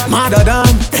 Madder than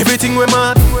everything we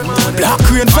mad. Black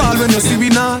rain fall when you see we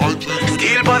not.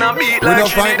 Still pan a beat like we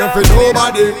don't fight for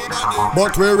nobody,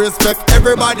 but we respect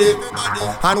everybody.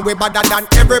 And we badder than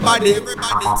everybody.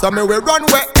 So me we run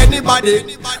with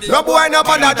anybody. No boy no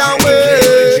badder than we.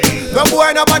 No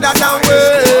boy no badder than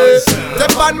we.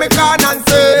 Step on me can and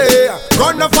say,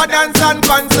 run up for dance and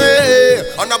fancy.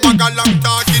 On a bag of long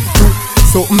talking.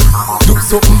 Do something, do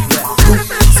something, do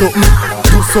something,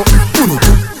 do something, do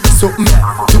something,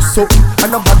 do something.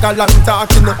 And a bag of long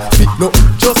talking. Fit no,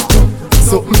 just do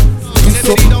something, do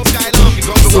something, do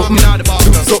something,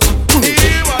 do something.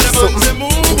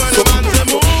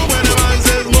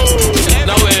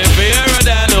 Now if you hear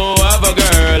that no have a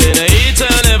girl in each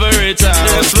and every time,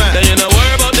 then you know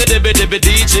worry about the dibby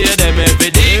DJ. Them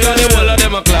every day, cause the whole of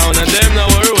them a clown and them no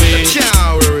worry.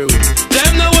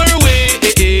 Them no worry.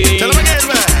 Tell them again,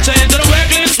 man. Change the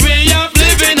reckless way of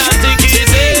living and think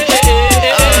easy.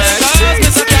 Cause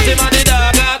Mr. Catty man the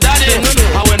dog and daddy. And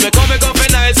when we come, we go for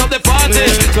nights of the party.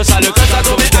 Cause I look at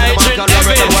to me, I drink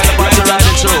every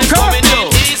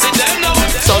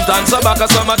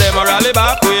of them a rally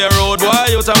back. We a road boy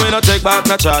youth and we no take back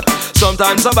no chat.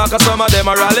 Sometimes some back and some of them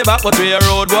a rally back, but we a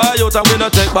road boy youth and we no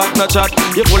take back no chat.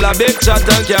 You full of big chat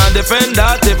and can't defend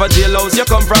that. If a jailhouse you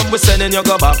come from, we sending you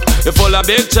go back. You full of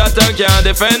big chat and can't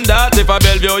defend that. If a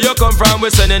Bellevue you come from, we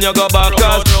sending you go back.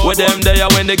 Cause with them there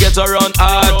when they get around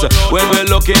hot. When we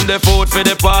looking the food for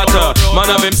the pot. Man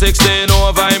of him 16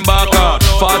 over him back.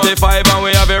 45 and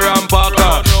we have a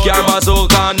rampacker. Car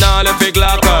bazooka and all the fig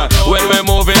locker. When we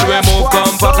moving, we move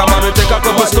compact. Man we take a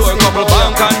couple store, couple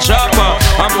bank and shop.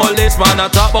 And policeman a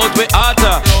top out we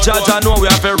hotter. Judge I know we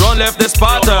have to run left the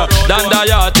spot. Dan the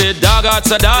yachted dog at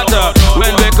the data.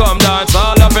 When we come dance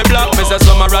all of the block. Me say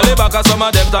some a rally back and some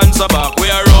of them dance back. We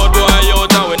a road boy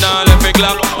out and we not left the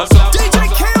clock. DJ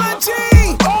Kayla G.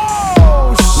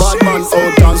 Bad man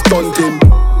out and stunting.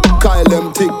 Kyle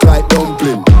them thick like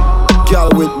dumpling. Girl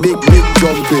with big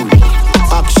jumping.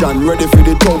 Action, ready for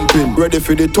the thumping. Ready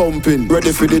for the thumping.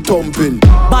 Ready for the thumping.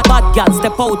 Bad girl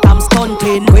step out, I'm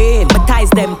stunting. Wait, my ties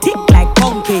them thick like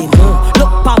pumpkin.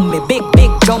 Look pon me, big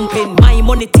jumping. My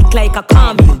money thick like a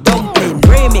caramel dumpling.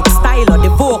 Remix style of the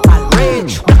vocal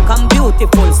range. Black and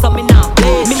beautiful, so me not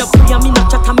play. Me no pray, me no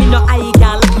chat, me no eye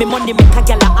gal. Me money make a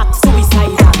gal act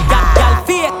suicidal. Gal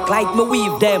fake like me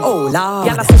weave them. Oh lord,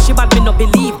 gal say she bad, me no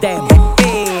believe them.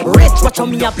 Hey, rich, watch how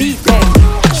me a beat them.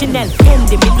 Chanel,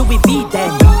 Fendi, me Louis V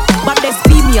them. But there's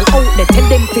female outlet, tell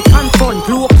them to confront.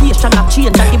 Location a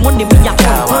change, and the money me a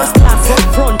come. First class up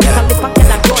front, tell the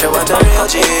packet a gun. Show what a real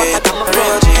G,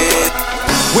 real G.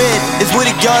 Wait, is what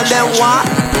the girl them want?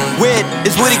 Wait,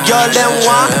 is what the girl them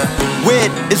want?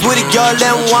 Wait, is what the girl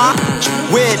them want?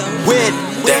 Wait.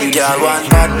 Them girl want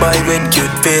bad boy with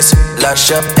cute face. Lash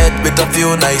up head with a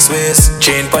few nice ways.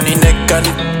 Chain pon the neck and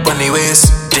pon the waist.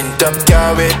 Tint up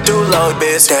car with too loud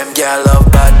bass. Them girl love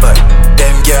bad boy.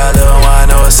 Them girl don't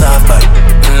want no soft boy.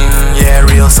 Yeah,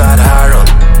 real sad Harold.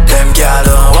 Them girl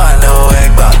don't want no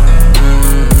egg ball.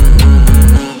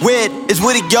 Wait, is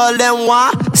what the girl them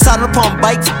want? Saddle pump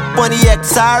bikes, money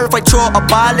XR. If I throw a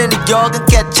ball in the girl can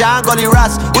catch on Gully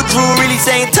Rats. What Drew really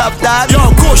saying tough dog?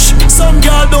 Yo, Kush, some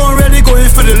girl don't really go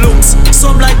in for the looks.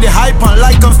 Some like the hype and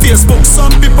like on Facebook. Some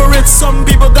people rich, some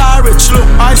people got rich look.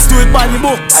 I do it by the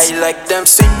books. I like them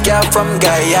sweet girl from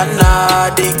Guyana.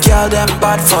 The girl them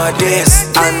bad for this.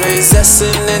 I'm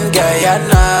resisting in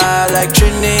Guyana like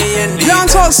Trinity and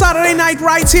Dancehall Saturday night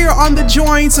right here on the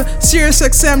joint. Sirius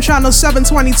XM channel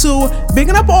 722.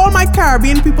 Bigging up all my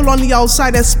Caribbean people on the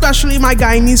outside, especially my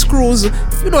Guyanese crews.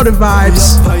 You know the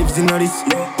vibes. Vibes in this.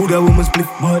 Good a woman split.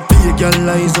 But be a girl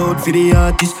lies out for the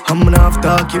artist. I'm gonna have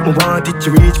to keep my want it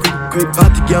to reach quick.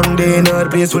 Party gang day in the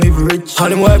place when live rich. All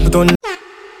them wife but on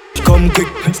come quick.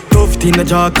 Stuffed in the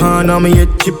jar can on me a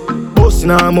chip. Boss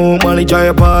now more money try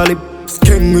a poly.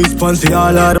 Skin response to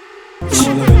all of the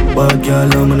bad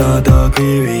girl I'm not talk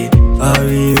away. I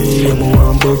really am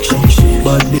one book shit.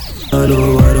 But I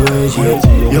know what the way she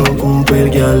yo, cool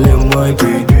girl in my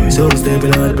green. So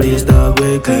stepping out the place that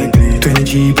way clean. 20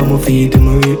 cheap on my feet and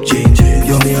my rib change.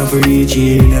 Yo, me have to reach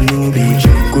here in a new beach.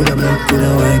 Good a black, good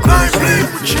a white, good a white.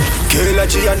 Kayla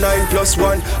G a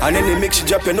 9+1. And in the mix she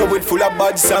drop you know it full of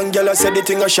bad song. Girl I said the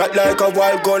thing a shot like a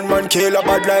wild gunman. Kayla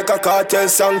bad like a cartel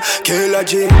song. Kayla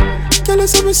G, girl I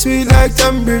say me sweet like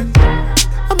tambourine.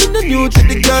 I'm in the new to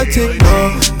the girl thing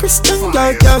now. Christian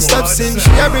girl can't stop sing. She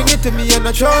a bring it to me and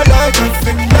I throw like a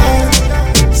finger.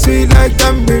 Sweet like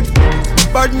tambourine.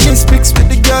 Badness mixed with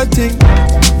the girl thing.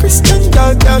 Christian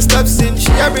girl can't stop sing.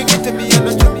 She a bring it to me and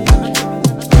I throw me.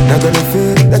 Not gonna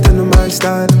feel that I know my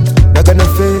style. Not gonna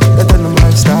feel that I know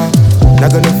my style.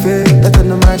 Not gonna feel that I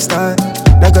know my style.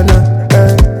 Not gonna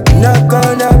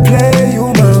play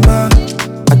you mama.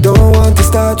 I don't want to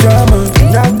start drama.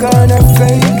 Not gonna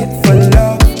fake it for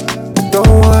love. Don't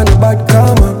want a bad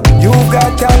karma. You've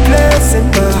got a place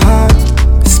in my heart,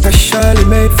 especially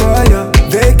made for you.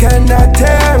 They cannot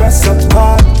tear us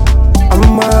apart.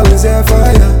 I'm always there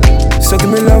for you. So give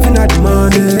me love in the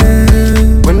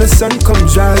morning. When the sun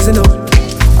comes rising up,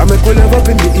 I make we love up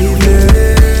in the evening.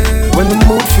 When the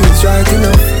mood feels right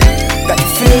enough, that you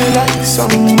feel like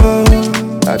summer.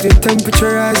 Have your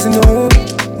temperature rising up.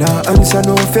 Now answer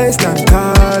no FaceTime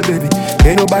call, baby.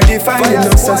 Ain't nobody finding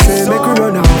us, I say make we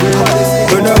run away.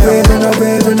 Run away, run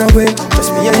away, run away. Just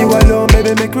me and you alone,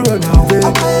 baby, make we run away.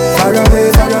 Far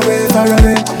away, far away, far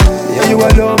away. Me and you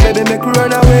alone, baby, make we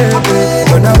run away.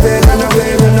 Run away, run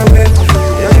away, run away.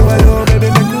 Me and you alone, baby,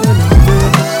 make we run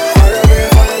away. Far away,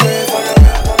 far away, far away.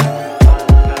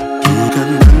 You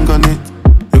can bank on it.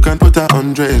 You can put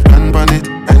 100 grand on it.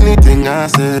 Anything I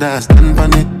said, I stand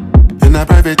on it. In a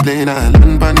private lane, I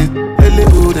land on it.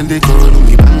 Hollywood and they call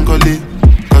me Bangoli.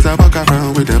 Cause I walk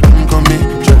around with a bank on me.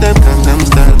 Show them Gangnam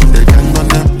Style with the gang on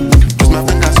them. Cause my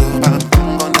friend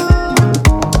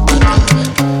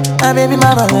My baby,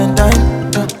 my Valentine.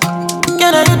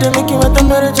 Can I do to make you a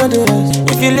temperature rise?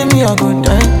 If you leave me a good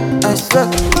time, I swear.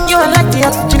 You are like the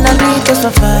oxygen I need to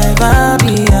survive. I'll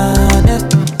be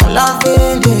honest.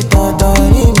 Loving the thought of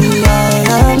me,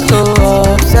 I am so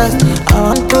obsessed. I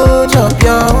want to chop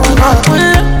your heart.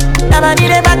 Never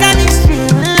need a back on the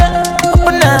street.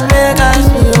 Open the make us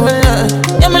feel.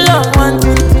 Yeah, my love one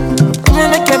thing. Come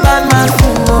and make a bad man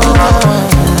feel.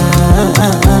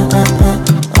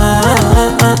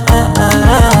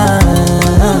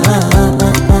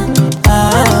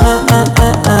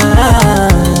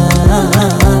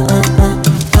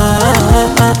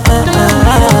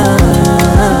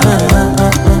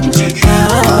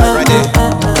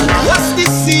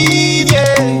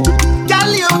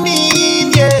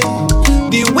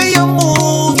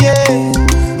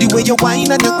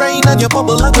 And you grind and you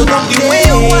bubble and go down the way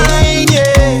you whine,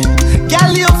 yeah.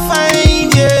 Girl, you fine,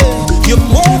 yeah. You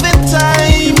move in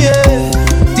time, yeah.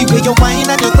 The way you whine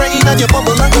and you grind and you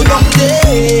bubble and go down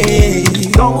there.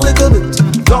 Down a little bit,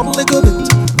 down a little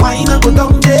bit. Whine and go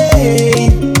down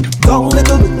there. Down a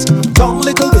little bit, down a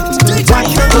little bit.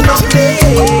 Whine and go down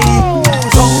there.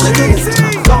 Down a little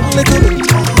bit, down a little bit.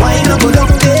 Whine and go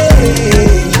down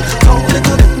there. Down a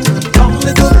little bit, down a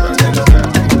little bit.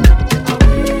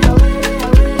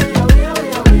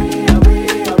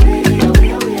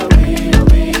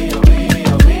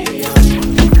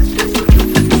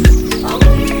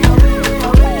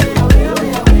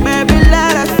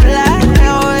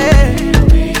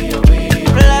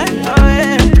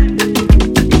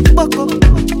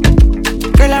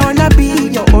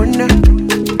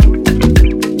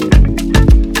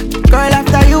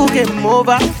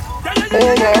 Over. I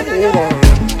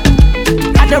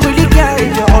don't really care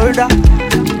if you're older.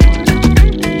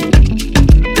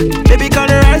 Baby, can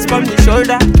you rise from the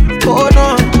shoulder? Oh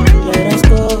no. Let us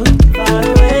go far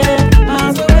away,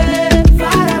 miles away,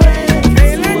 far away.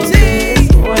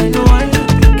 When no one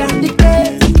can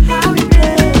dictate how we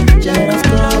play. Let us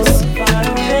go far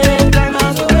away,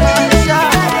 miles away,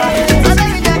 far away.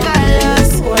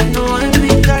 When no one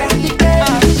can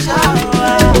dictate how we play.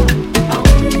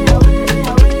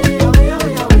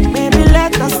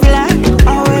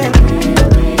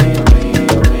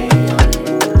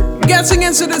 Getting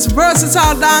into this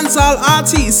versatile dancehall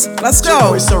artist. Let's go. You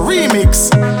know it's a remix.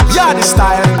 Yardie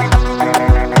style.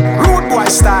 Rude boy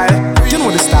style. You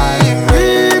know the style.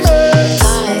 Remix.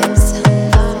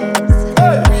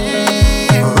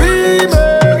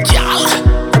 Y'all.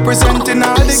 Representing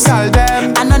all the gal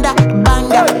them. Another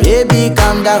banger. Baby,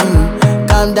 calm down,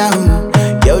 calm down.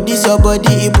 Yo, this your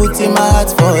body, it puts in my heart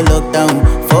for lockdown,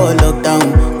 oh lockdown.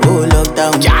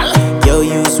 Yo,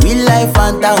 you sweet life,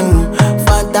 phantom,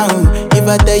 phantom. If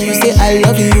I tell you say I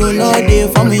love you, no day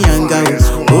for me, young girl,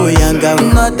 oh young girl.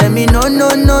 No tell me no, no,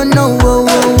 no, no, oh,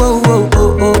 oh, oh, oh,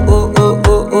 oh, oh, oh, oh,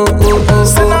 oh, oh, oh.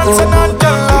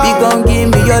 Baby, gon' give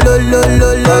me your lo, lo, lo,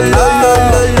 lo, lo, lo,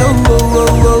 lo, lo, oh, oh,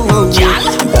 oh, oh. You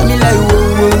got me like whoa,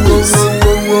 whoa, whoa,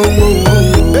 whoa, whoa, whoa,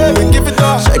 whoa. Baby, give it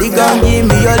up. Shawty gon' give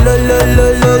me your lo, lo, lo,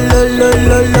 lo, lo, lo,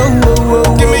 lo, lo, oh,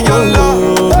 oh, give me your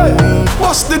love. Hey.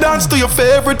 Bust the dance to your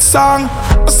favorite song.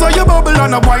 I saw you bubble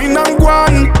on a wine and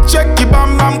guan. Check your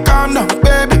bam bam, calm down,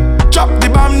 baby. Drop the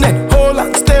bam then, hold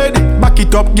on steady. Back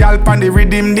it up, girl, pan the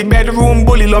rhythm. The bedroom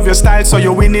bully, love your style, so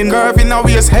you're winning. Curve in a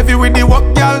waist, heavy with the walk,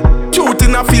 girl. Truth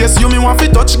in her face, you me want to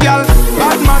touch, girl.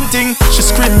 Bad man thing, she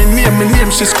scream me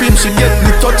name, she scream, she get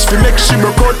the touch, we make she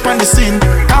broke out pan the scene.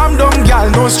 Calm down, girl,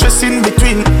 no stress in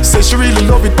between. Say she really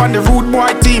love it pan the rude boy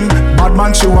team. Bad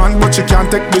man she want, but she can't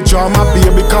take the drama.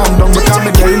 Baby, calm down, because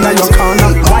me there in your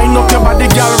corner. Wind up your body,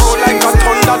 girl, roll like a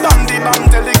thunder. Damn the bam,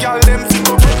 tell the girl them to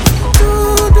go.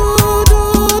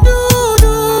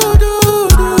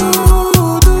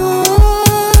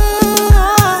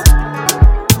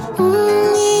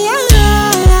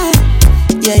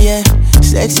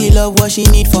 Sexy love, what she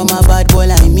need from a bad boy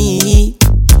like me.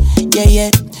 Yeah,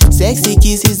 yeah. Sexy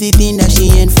kiss is the thing that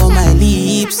she ain't for my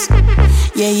lips.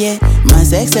 Yeah, yeah. My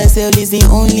sex herself is the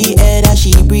only air that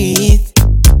she breathes.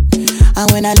 And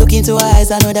when I look into her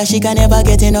eyes, I know that she can never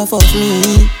get enough of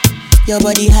me. Your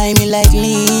body high me like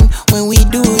lean. When we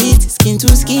do it, skin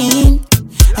to skin.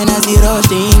 And as the rush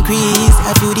they increase,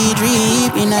 I feel the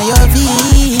drip in your V.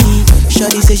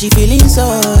 Shorty say she feeling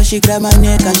so. She grab my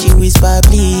neck and she whisper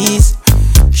please.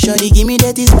 Shorty give me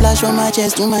that splash from my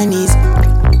chest to my knees.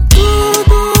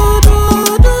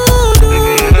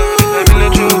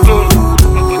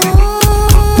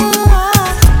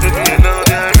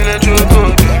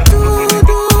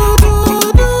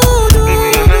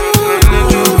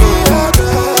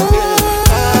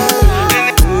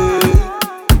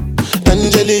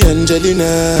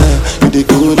 Angelina, you the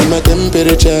cool in my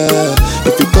temperature.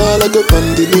 If you call girl, I go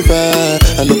come deliver.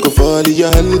 I no go fall in your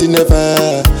hand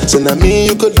never. So now me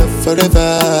you could love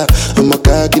forever. I'm a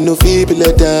cocky no feeble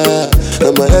letter.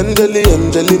 I'm a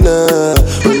Angelina.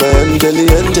 I'm a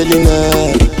Angelina.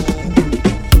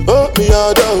 Oh me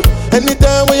all down.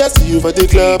 Anytime when I see you for the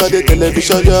club or the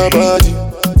television, your body.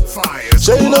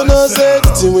 Sure you know no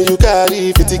safety when you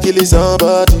carry 50 kill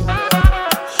somebody.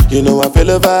 You know I feel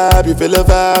a vibe, you feel a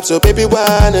vibe, so baby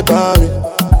whine about me.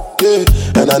 Yeah,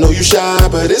 and I know you shy,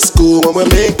 but it's cool when we're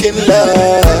making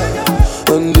love.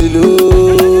 On the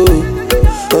low,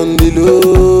 on the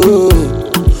low,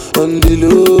 on the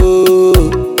low,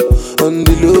 on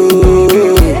the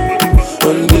low,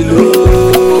 on the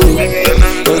low,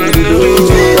 on the low.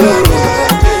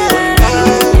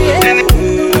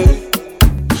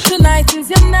 Tonight is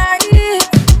your night,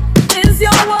 is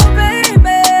your one,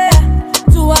 baby.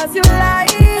 Do as you like.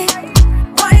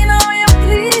 Why now you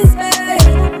please me?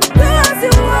 Do as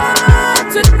you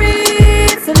want with me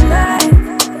tonight.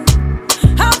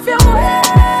 Have your way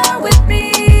with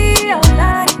me all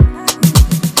night.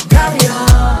 Carry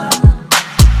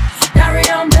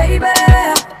on, baby.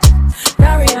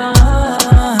 Carry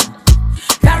on,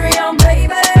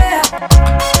 baby.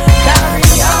 Carry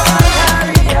on.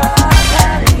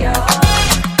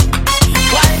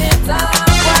 Wind it up.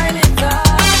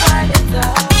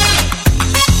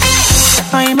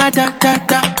 I'm a da.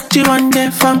 She want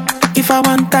the fun. If I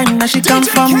want time, now she come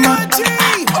from me.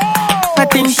 I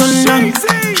think too long.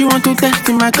 She want to test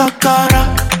in my cockara.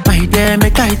 My day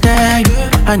make I tell you.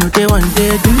 I know they one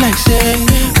day do like say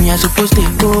me I supposed to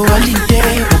go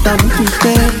holiday, but I want to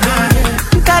stay.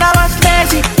 God, I was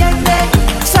lazy.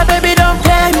 So baby don't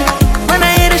play me. When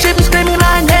I hear the shit be screaming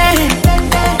my name,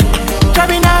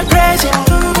 driving her crazy.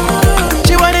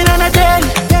 She want it on a daily.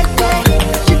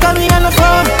 She call me on the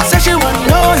phone, say she want to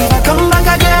know if I come back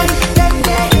again.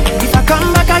 If I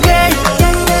come back again,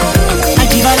 I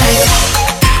give her like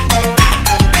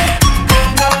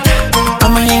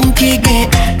I'm a Yankee gay.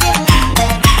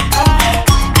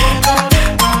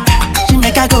 She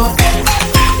make her go.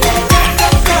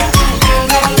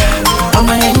 I'm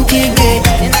a Yankee gay.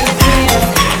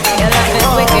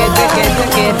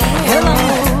 Wicked. Hello.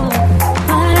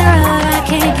 I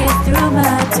can't get through my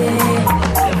day.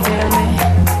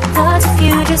 Thoughts of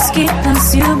you just keep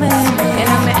consuming me. And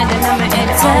I'm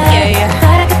yeah.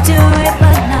 Thought I could do it,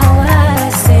 but now I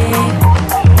say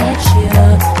that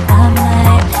I'm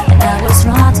right, and I was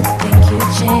wrong to think you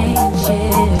changed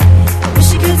it. I wish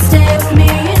you could stay with me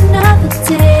another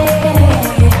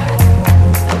day.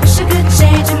 I wish I could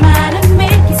change your mind and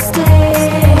make you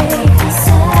stay. 'Cause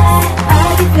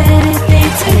I'd give anything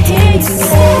to hear you say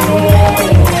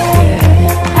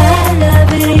I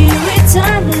love it, you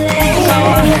return late.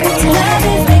 Love is wicked. Love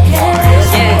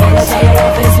is wicked.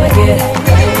 Love is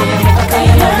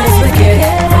wicked.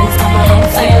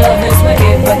 Love is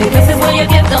wicked. But the kisses when you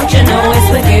give, don't you know it's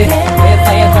wicked? Wait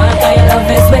for your heart, your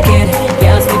love is wicked.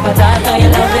 Can't sleep at all,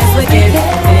 your love is wicked.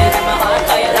 Pain in my heart,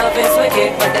 your love is wicked.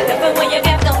 But the living when you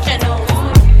give, don't you know?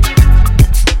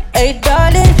 Hey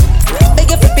darling,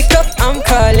 beg if you pick up, I'm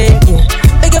calling. Yeah.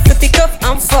 Beg if you pick up,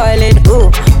 I'm falling. Ooh,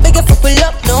 beg if you pull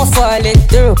up, no falling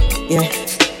through. Yeah.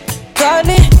 Call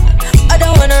me, I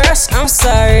don't wanna rush, I'm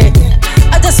sorry. Yeah.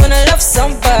 I just wanna love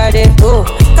somebody. Ooh,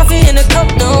 coffee in the cup,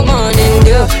 no morning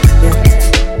dew. Yeah.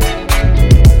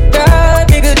 God,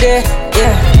 be good day.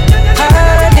 Yeah.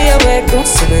 Hardly awake, don't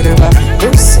see me never.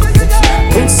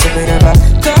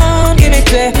 Don't give me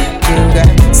play. You got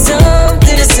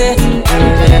something to say.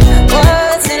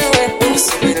 What's in the way?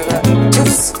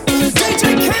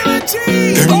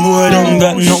 Them boy don't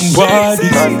got nobody.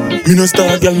 Me no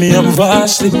star girl, me I'm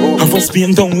vastly. I'm from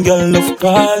Spain town girl, love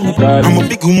call me. I'm a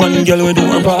big woman girl, we do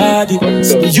her body.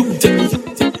 So you take me.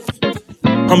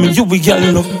 I'm a you we girl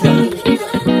love.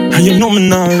 And you know me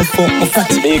now love for my fat.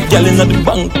 Big girl in the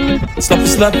bank,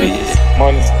 slappy.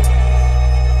 Money.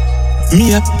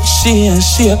 Me up, she.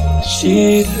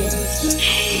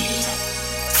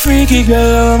 Freaky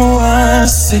girl, I'm a wanna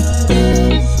see.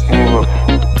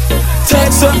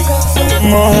 Text her,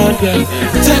 more girl.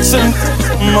 Text her,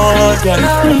 more girl.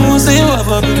 You say you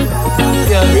have a big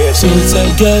girl. So it's a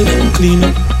girl, clean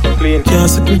up. Can't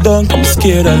settle down, I'm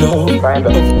scared of love.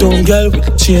 Uptown girl, we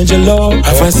can change your love.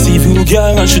 If I see you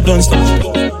girl and she don't stop.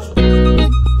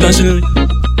 Then she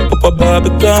pop a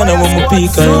barbican, I want my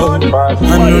peak her up.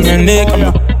 And on your neck, I'm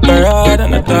a parade.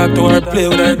 And I talk to her, play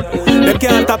with her. Them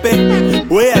can't stop it,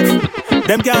 wave.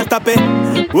 Them can't stop it,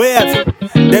 wave.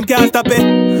 Them can't stop it,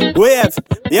 wave.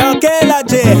 Yo, Kayla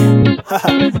J.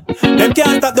 Them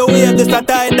can't stop the wave. This a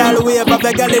tidal wave of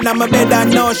the girl in my bed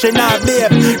and now she not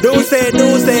babe. Do say,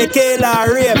 Kayla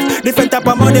rave. Different type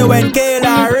of money when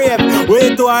Kayla rave.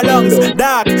 Way too long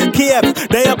wave.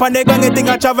 They up on the gang, think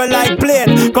I travel like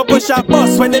plane. Couple shot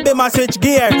bus when they be my switch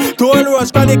gear. Two old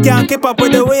roads, chronic can't keep up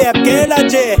with the wave. Kayla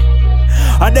J.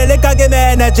 And the liquor give me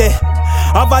energy.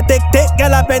 Have a take,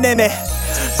 girl up enemy.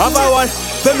 Have a one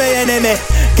for me enemy.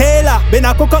 Kayla, been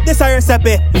a cook up this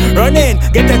recipe. Run in,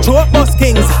 get the throat bus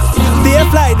kings. Stay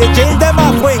fly, they change them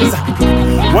off wings.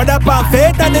 What up on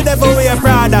faith and the devil wear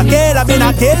Prada. Kayla, been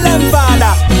a kill them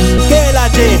father. Kayla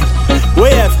J,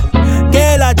 wave.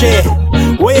 Kayla J,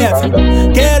 wave.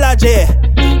 Kayla J,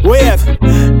 wave.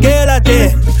 Kayla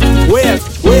J, wave.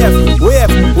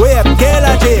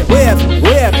 Kayla J, wave.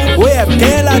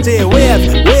 Kayla J,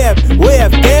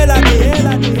 wave. Kayla J.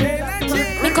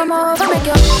 Me come over, make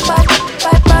your bad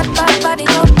body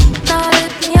up. Now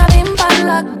let me have him bad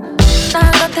luck.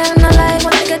 Now go tell no lie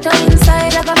when I get you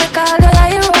inside. I gonna make all the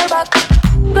lie roll back.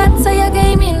 Glad say you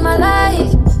game in my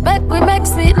life. Bet we make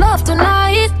sweet love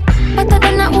tonight. Better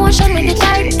than the ocean with the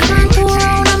tide. Can't go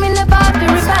around, I'm in the bar to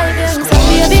revive you. So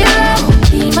baby love,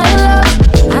 be my love.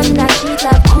 And that shit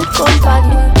that could come for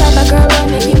you. Type of girl will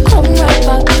make him come right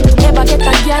back. Never get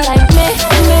a girl like me.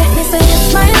 Me say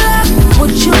it's my love,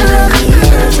 would you love me?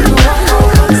 You know I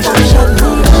know stop shot me.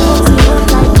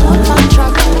 Like one man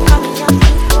track.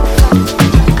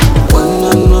 One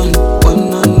on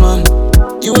one.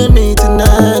 You and me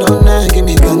tonight, all night. Give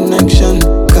me connection.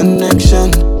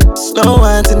 Slow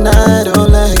wine tonight, all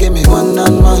night. Give me one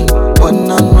on one.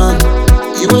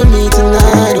 You and me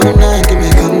tonight, all night. Give me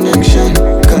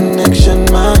connection,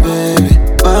 my baby.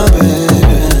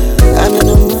 I'm in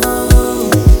the mood,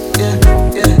 yeah.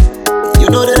 You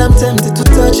know that I'm tempted to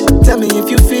touch. Tell me if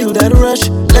you feel that rush.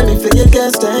 Let me fill your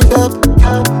gas tank up.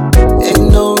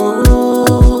 Ain't no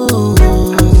room,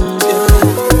 yeah.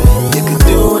 You could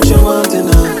do what you want,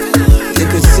 you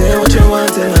could say what you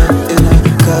want,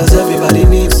 cause everybody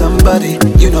needs somebody.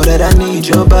 You know that I need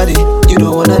your body. You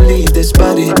don't wanna leave this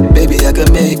body. Baby, I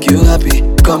can make you happy.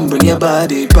 Come bring your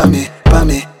body, pa me.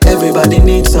 Everybody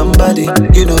needs somebody.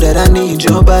 You know that I need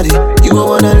your body. You don't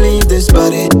wanna leave this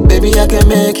body. Baby, I can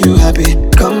make you happy.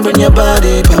 Come bring your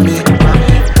body, pa me.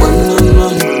 One on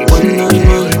one.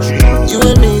 You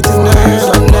and me tonight,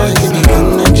 all night. Give me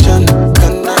connection.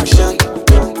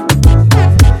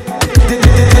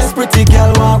 This pretty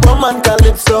girl want rum and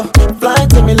calypso. Fly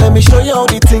to me, let me show you how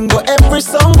the thing go. Every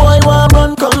song boy want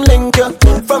run, come link you.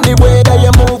 From the way that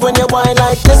you move when you whine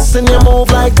like this and you move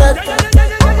like that.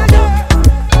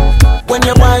 When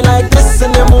you whine like this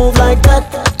and you move like that.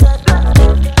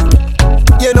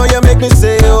 You know you make me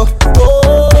say oh.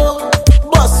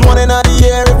 Bust one in the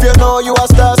air if you know you a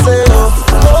star, say oh.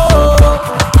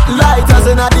 Lighters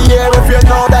in the air if you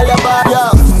know that you're bad,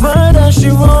 yeah. Murder she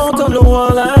wrote on the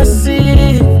wall I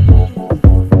see.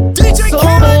 So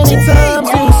many times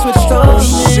you switched on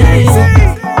me.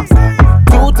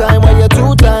 Two-time when you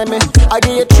two-time me. I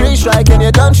give you 3 strike and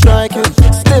you done strike it.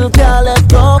 Still can't let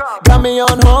go, got me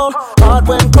on hold. Heart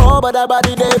went cold but that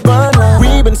body they burn like.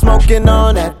 We been smoking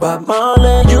on that Bob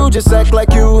Marley. You just act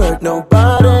like you hurt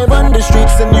nobody. Run the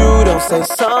streets and you don't say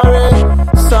sorry.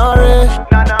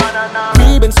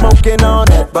 We been smoking on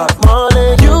that Bob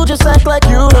Marley. You just act like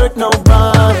you hurt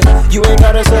nobody. You ain't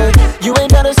gotta say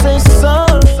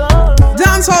sorry.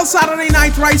 Dancehall Saturday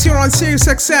night right here on Sirius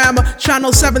XM,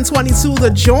 channel 722, The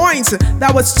Joint.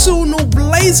 That was 2 new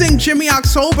blazing Jimmy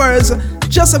Octobers.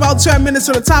 Just about 10 minutes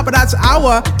to the top of that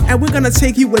hour, and we're gonna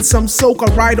take you with some soca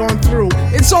right on through.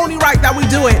 It's only right that we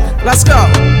do it. Let's go.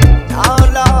 No.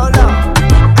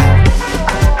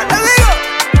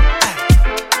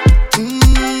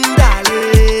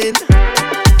 Darling.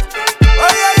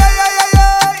 Oh yeah.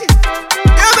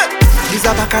 She's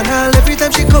a bacchanal every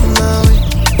time she come my way.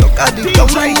 Look at the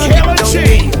tongue and the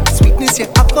sweetness, yeah,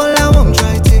 apple I won't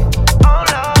try to.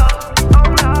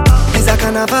 She's a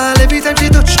carnival every time she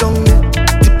touch down me.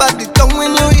 Tip at the tongue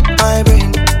when you hit my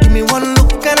brain. Give me one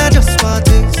look and I just want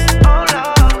this.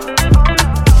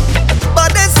 But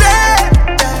they say,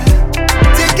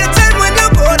 take your time when you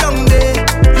go down there.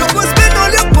 You go spend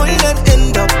all your coin and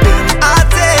end up in a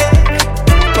day.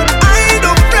 But I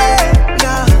don't pray,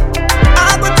 nah.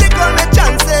 I go take all my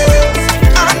chances.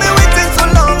 I've been waiting so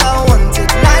long, I want it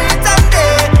night and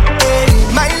day. Hey,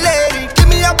 my lady, give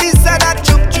me a piece of that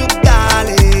chup chup,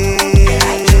 darling.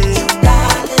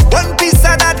 One piece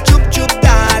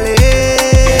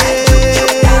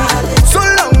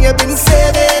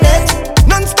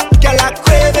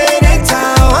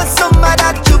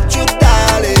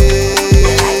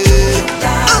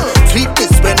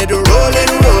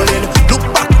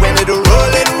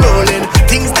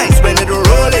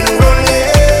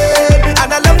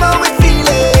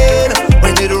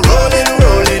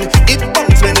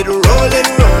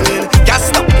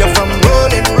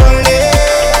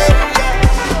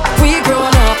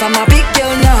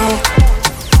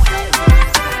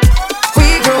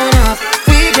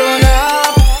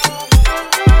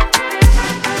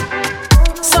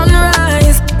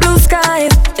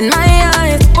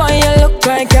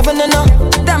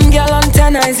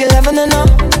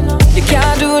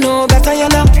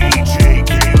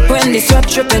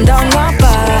tripping down my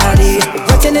body,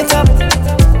 rocking it up,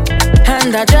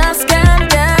 and I just can't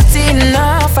get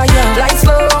enough of you. Lights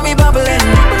slow, me bubbling,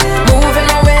 moving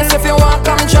my waist if you walk,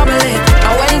 I'm troubling.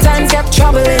 And when times get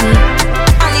troubling,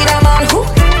 I need a man who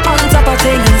on top of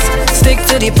things, stick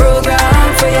to the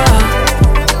program for ya.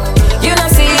 You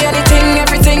don't see anything,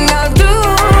 everything I'll do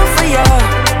for ya.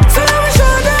 So let me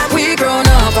show them we grown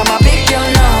up, I'm a big girl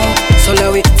now. So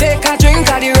let we take a drink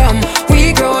of the rum.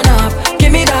 We grown up,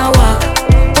 give me that walk.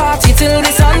 Party till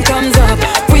the sun comes up.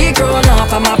 We grown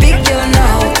up, I'm a big girl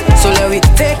now. So let we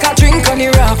take a drink on the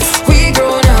rocks. We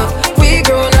grown up, we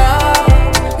grown up.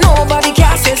 Nobody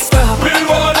can say stop. We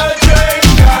wanna drink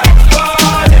and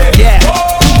party. Yeah.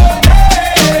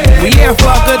 We here for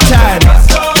a good time,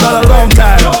 not a long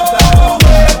time.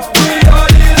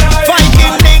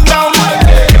 Viking ding dong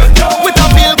with a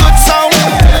feel good sound.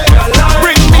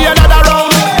 Bring me another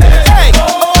round. Hey,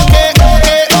 okay,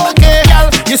 girl.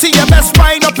 You see your best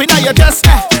wine up in your chest.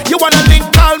 You wanna link,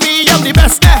 call me, I'm the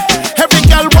best. Every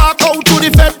girl walk out to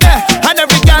the fed, and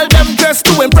every girl them dressed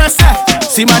to impress.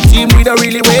 See my team, we don't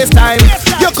really waste time.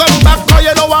 You come back, cause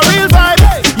you know a real vibe.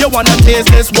 You wanna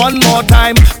taste this one more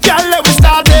time, girl? Let we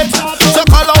start it. So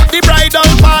call out the bridal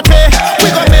party. We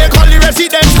gon' make all the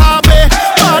residents happy.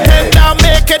 Bartender,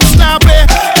 make it snappy.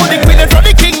 Put the queen in front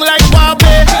of the king like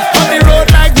Barbie. On the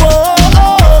road like whoa,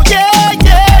 oh yeah,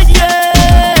 yeah,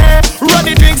 yeah. Run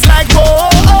the drinks like whoa,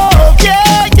 oh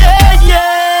yeah, yeah,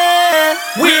 yeah.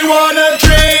 We wanna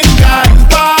drink and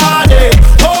party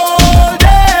all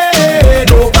day.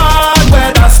 No bad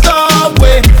weather stop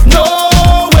way, no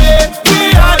way.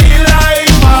 We are the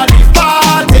life of the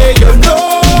party, you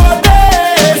know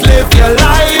this. Live your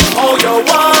life how you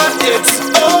want it,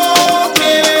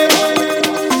 okay.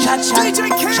 Shot, shot,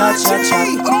 shot,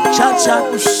 shot, shot,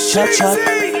 shot,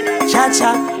 shot,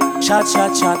 shot, shot,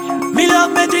 shot, shot. Me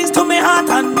love me drinks to me heart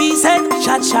and me said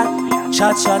shot, shot,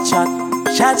 shot, shot, shot,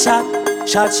 shot, shot,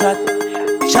 shot,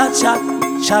 shot, shot,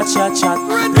 shot, shot, shot.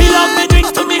 Me love me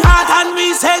drinks to me heart and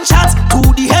me send shots to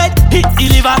the head, hit the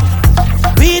liver.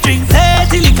 We drink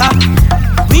dirty liquor,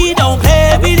 we don't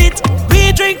play with it.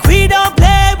 We drink, we don't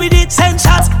play with it. Send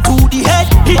shots to the head,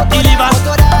 hit the liver.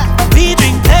 We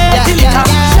drink dirty liquor,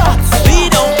 we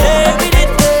don't play with it.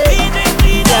 We drink,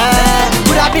 we don't.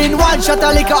 Could have been one shot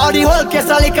of liquor or the whole case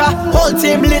of liquor. Whole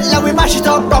team lit like we mash it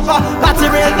up proper. Party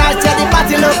real nice, yeah, the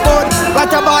party look good.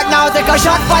 Right about now, take a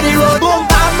shot for the road. Boom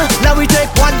bam, now we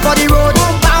take one for the road.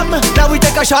 Boom bam, now we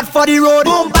take a shot for the road.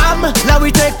 Boom bam, now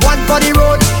we take one for the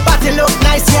road. Party look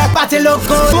nice, yeah, party look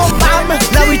good. Boom bam,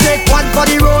 now we take one for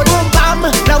the road. Boom bam,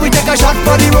 now we take a shot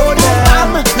for the road. Boom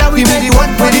bam, now we take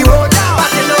one for the road.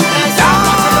 Party look nice, yeah,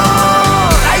 party look good.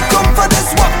 I come for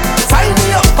this one, sign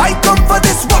me up. I come for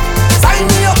this one, sign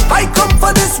me up. I come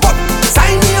for this one,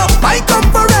 sign me up. I come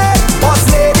for it, boss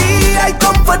lady. I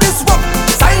come for this one,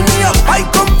 sign me up. I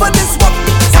come for this one,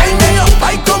 sign me up.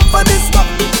 I come for this one.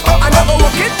 Oh, I never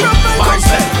walk it from my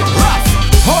consent.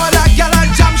 Hold a gal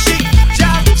and jam shit,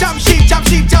 jam shit, jam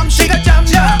shit, jam shit, jam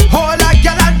jam. Hold a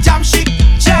gal and jam shit,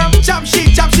 jam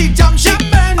shit, jam shit, jam shit.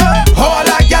 Hold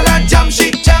a gal and jam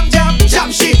shit, jam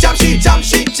shit, jam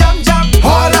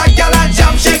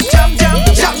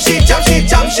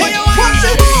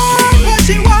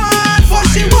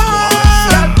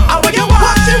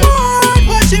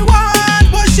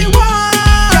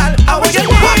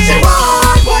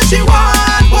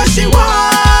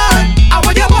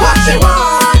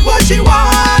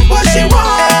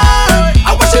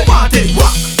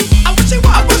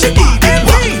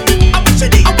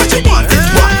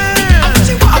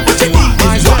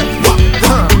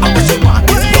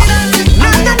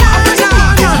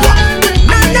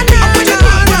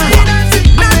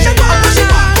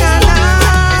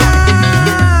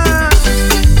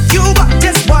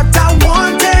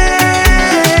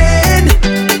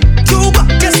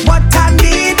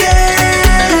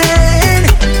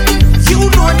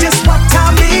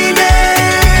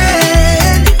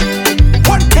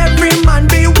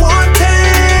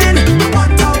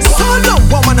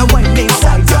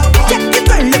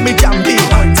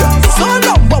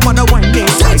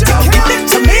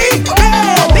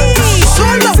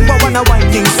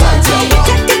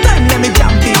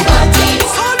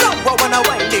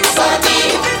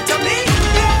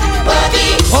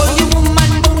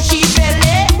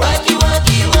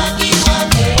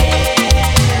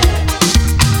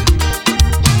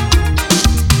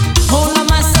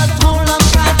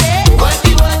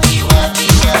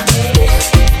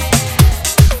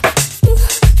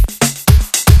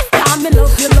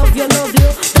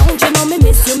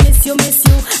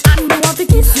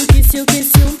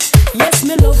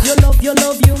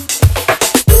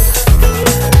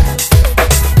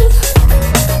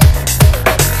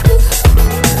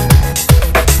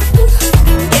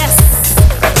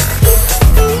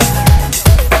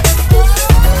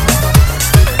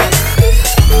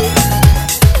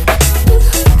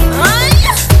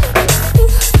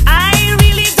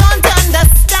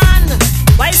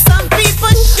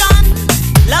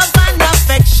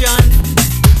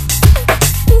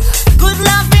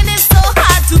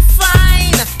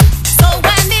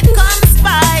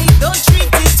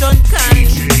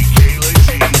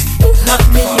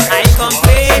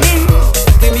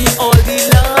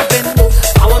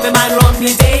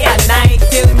day and night.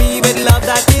 Kill me with love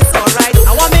that is alright.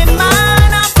 I want me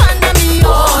man up under me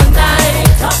all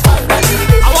night, up under me.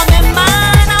 I want me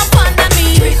man up under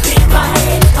me, treat me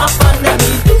right, up under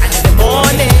me. And in the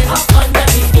morning, up under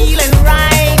me, feeling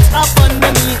right, up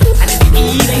under me. And in the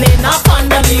evening, up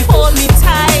under me, hold me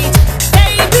tight,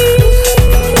 baby.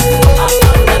 Up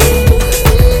under me.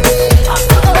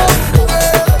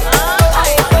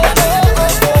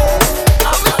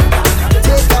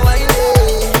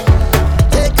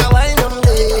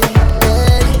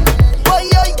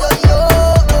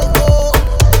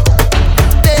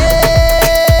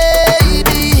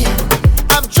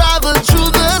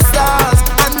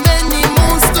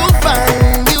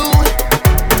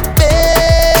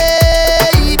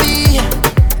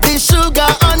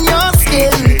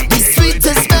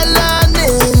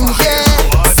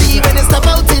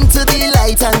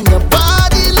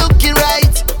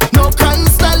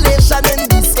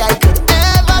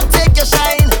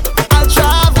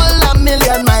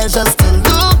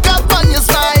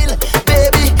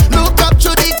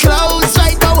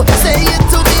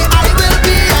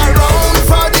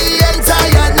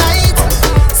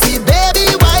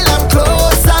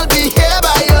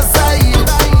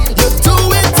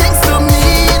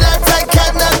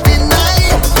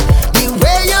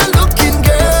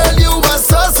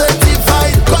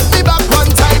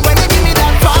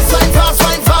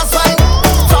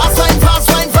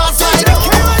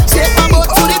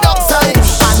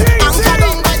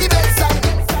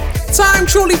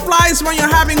 When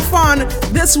you're having fun.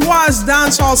 This was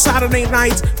Dancehall Saturday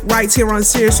Night right here on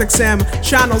SiriusXM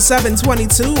channel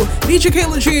 722. DJ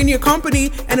Kayla G in your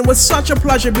company, and it was such a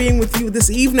pleasure being with you this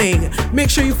evening. Make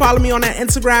sure you follow me on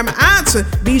Instagram at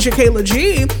DJ Kayla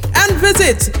G and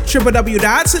visit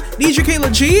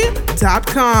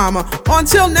www.djkaylag.com.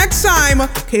 Until next time,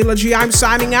 Kayla G, I'm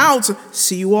signing out.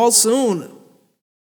 See you all soon.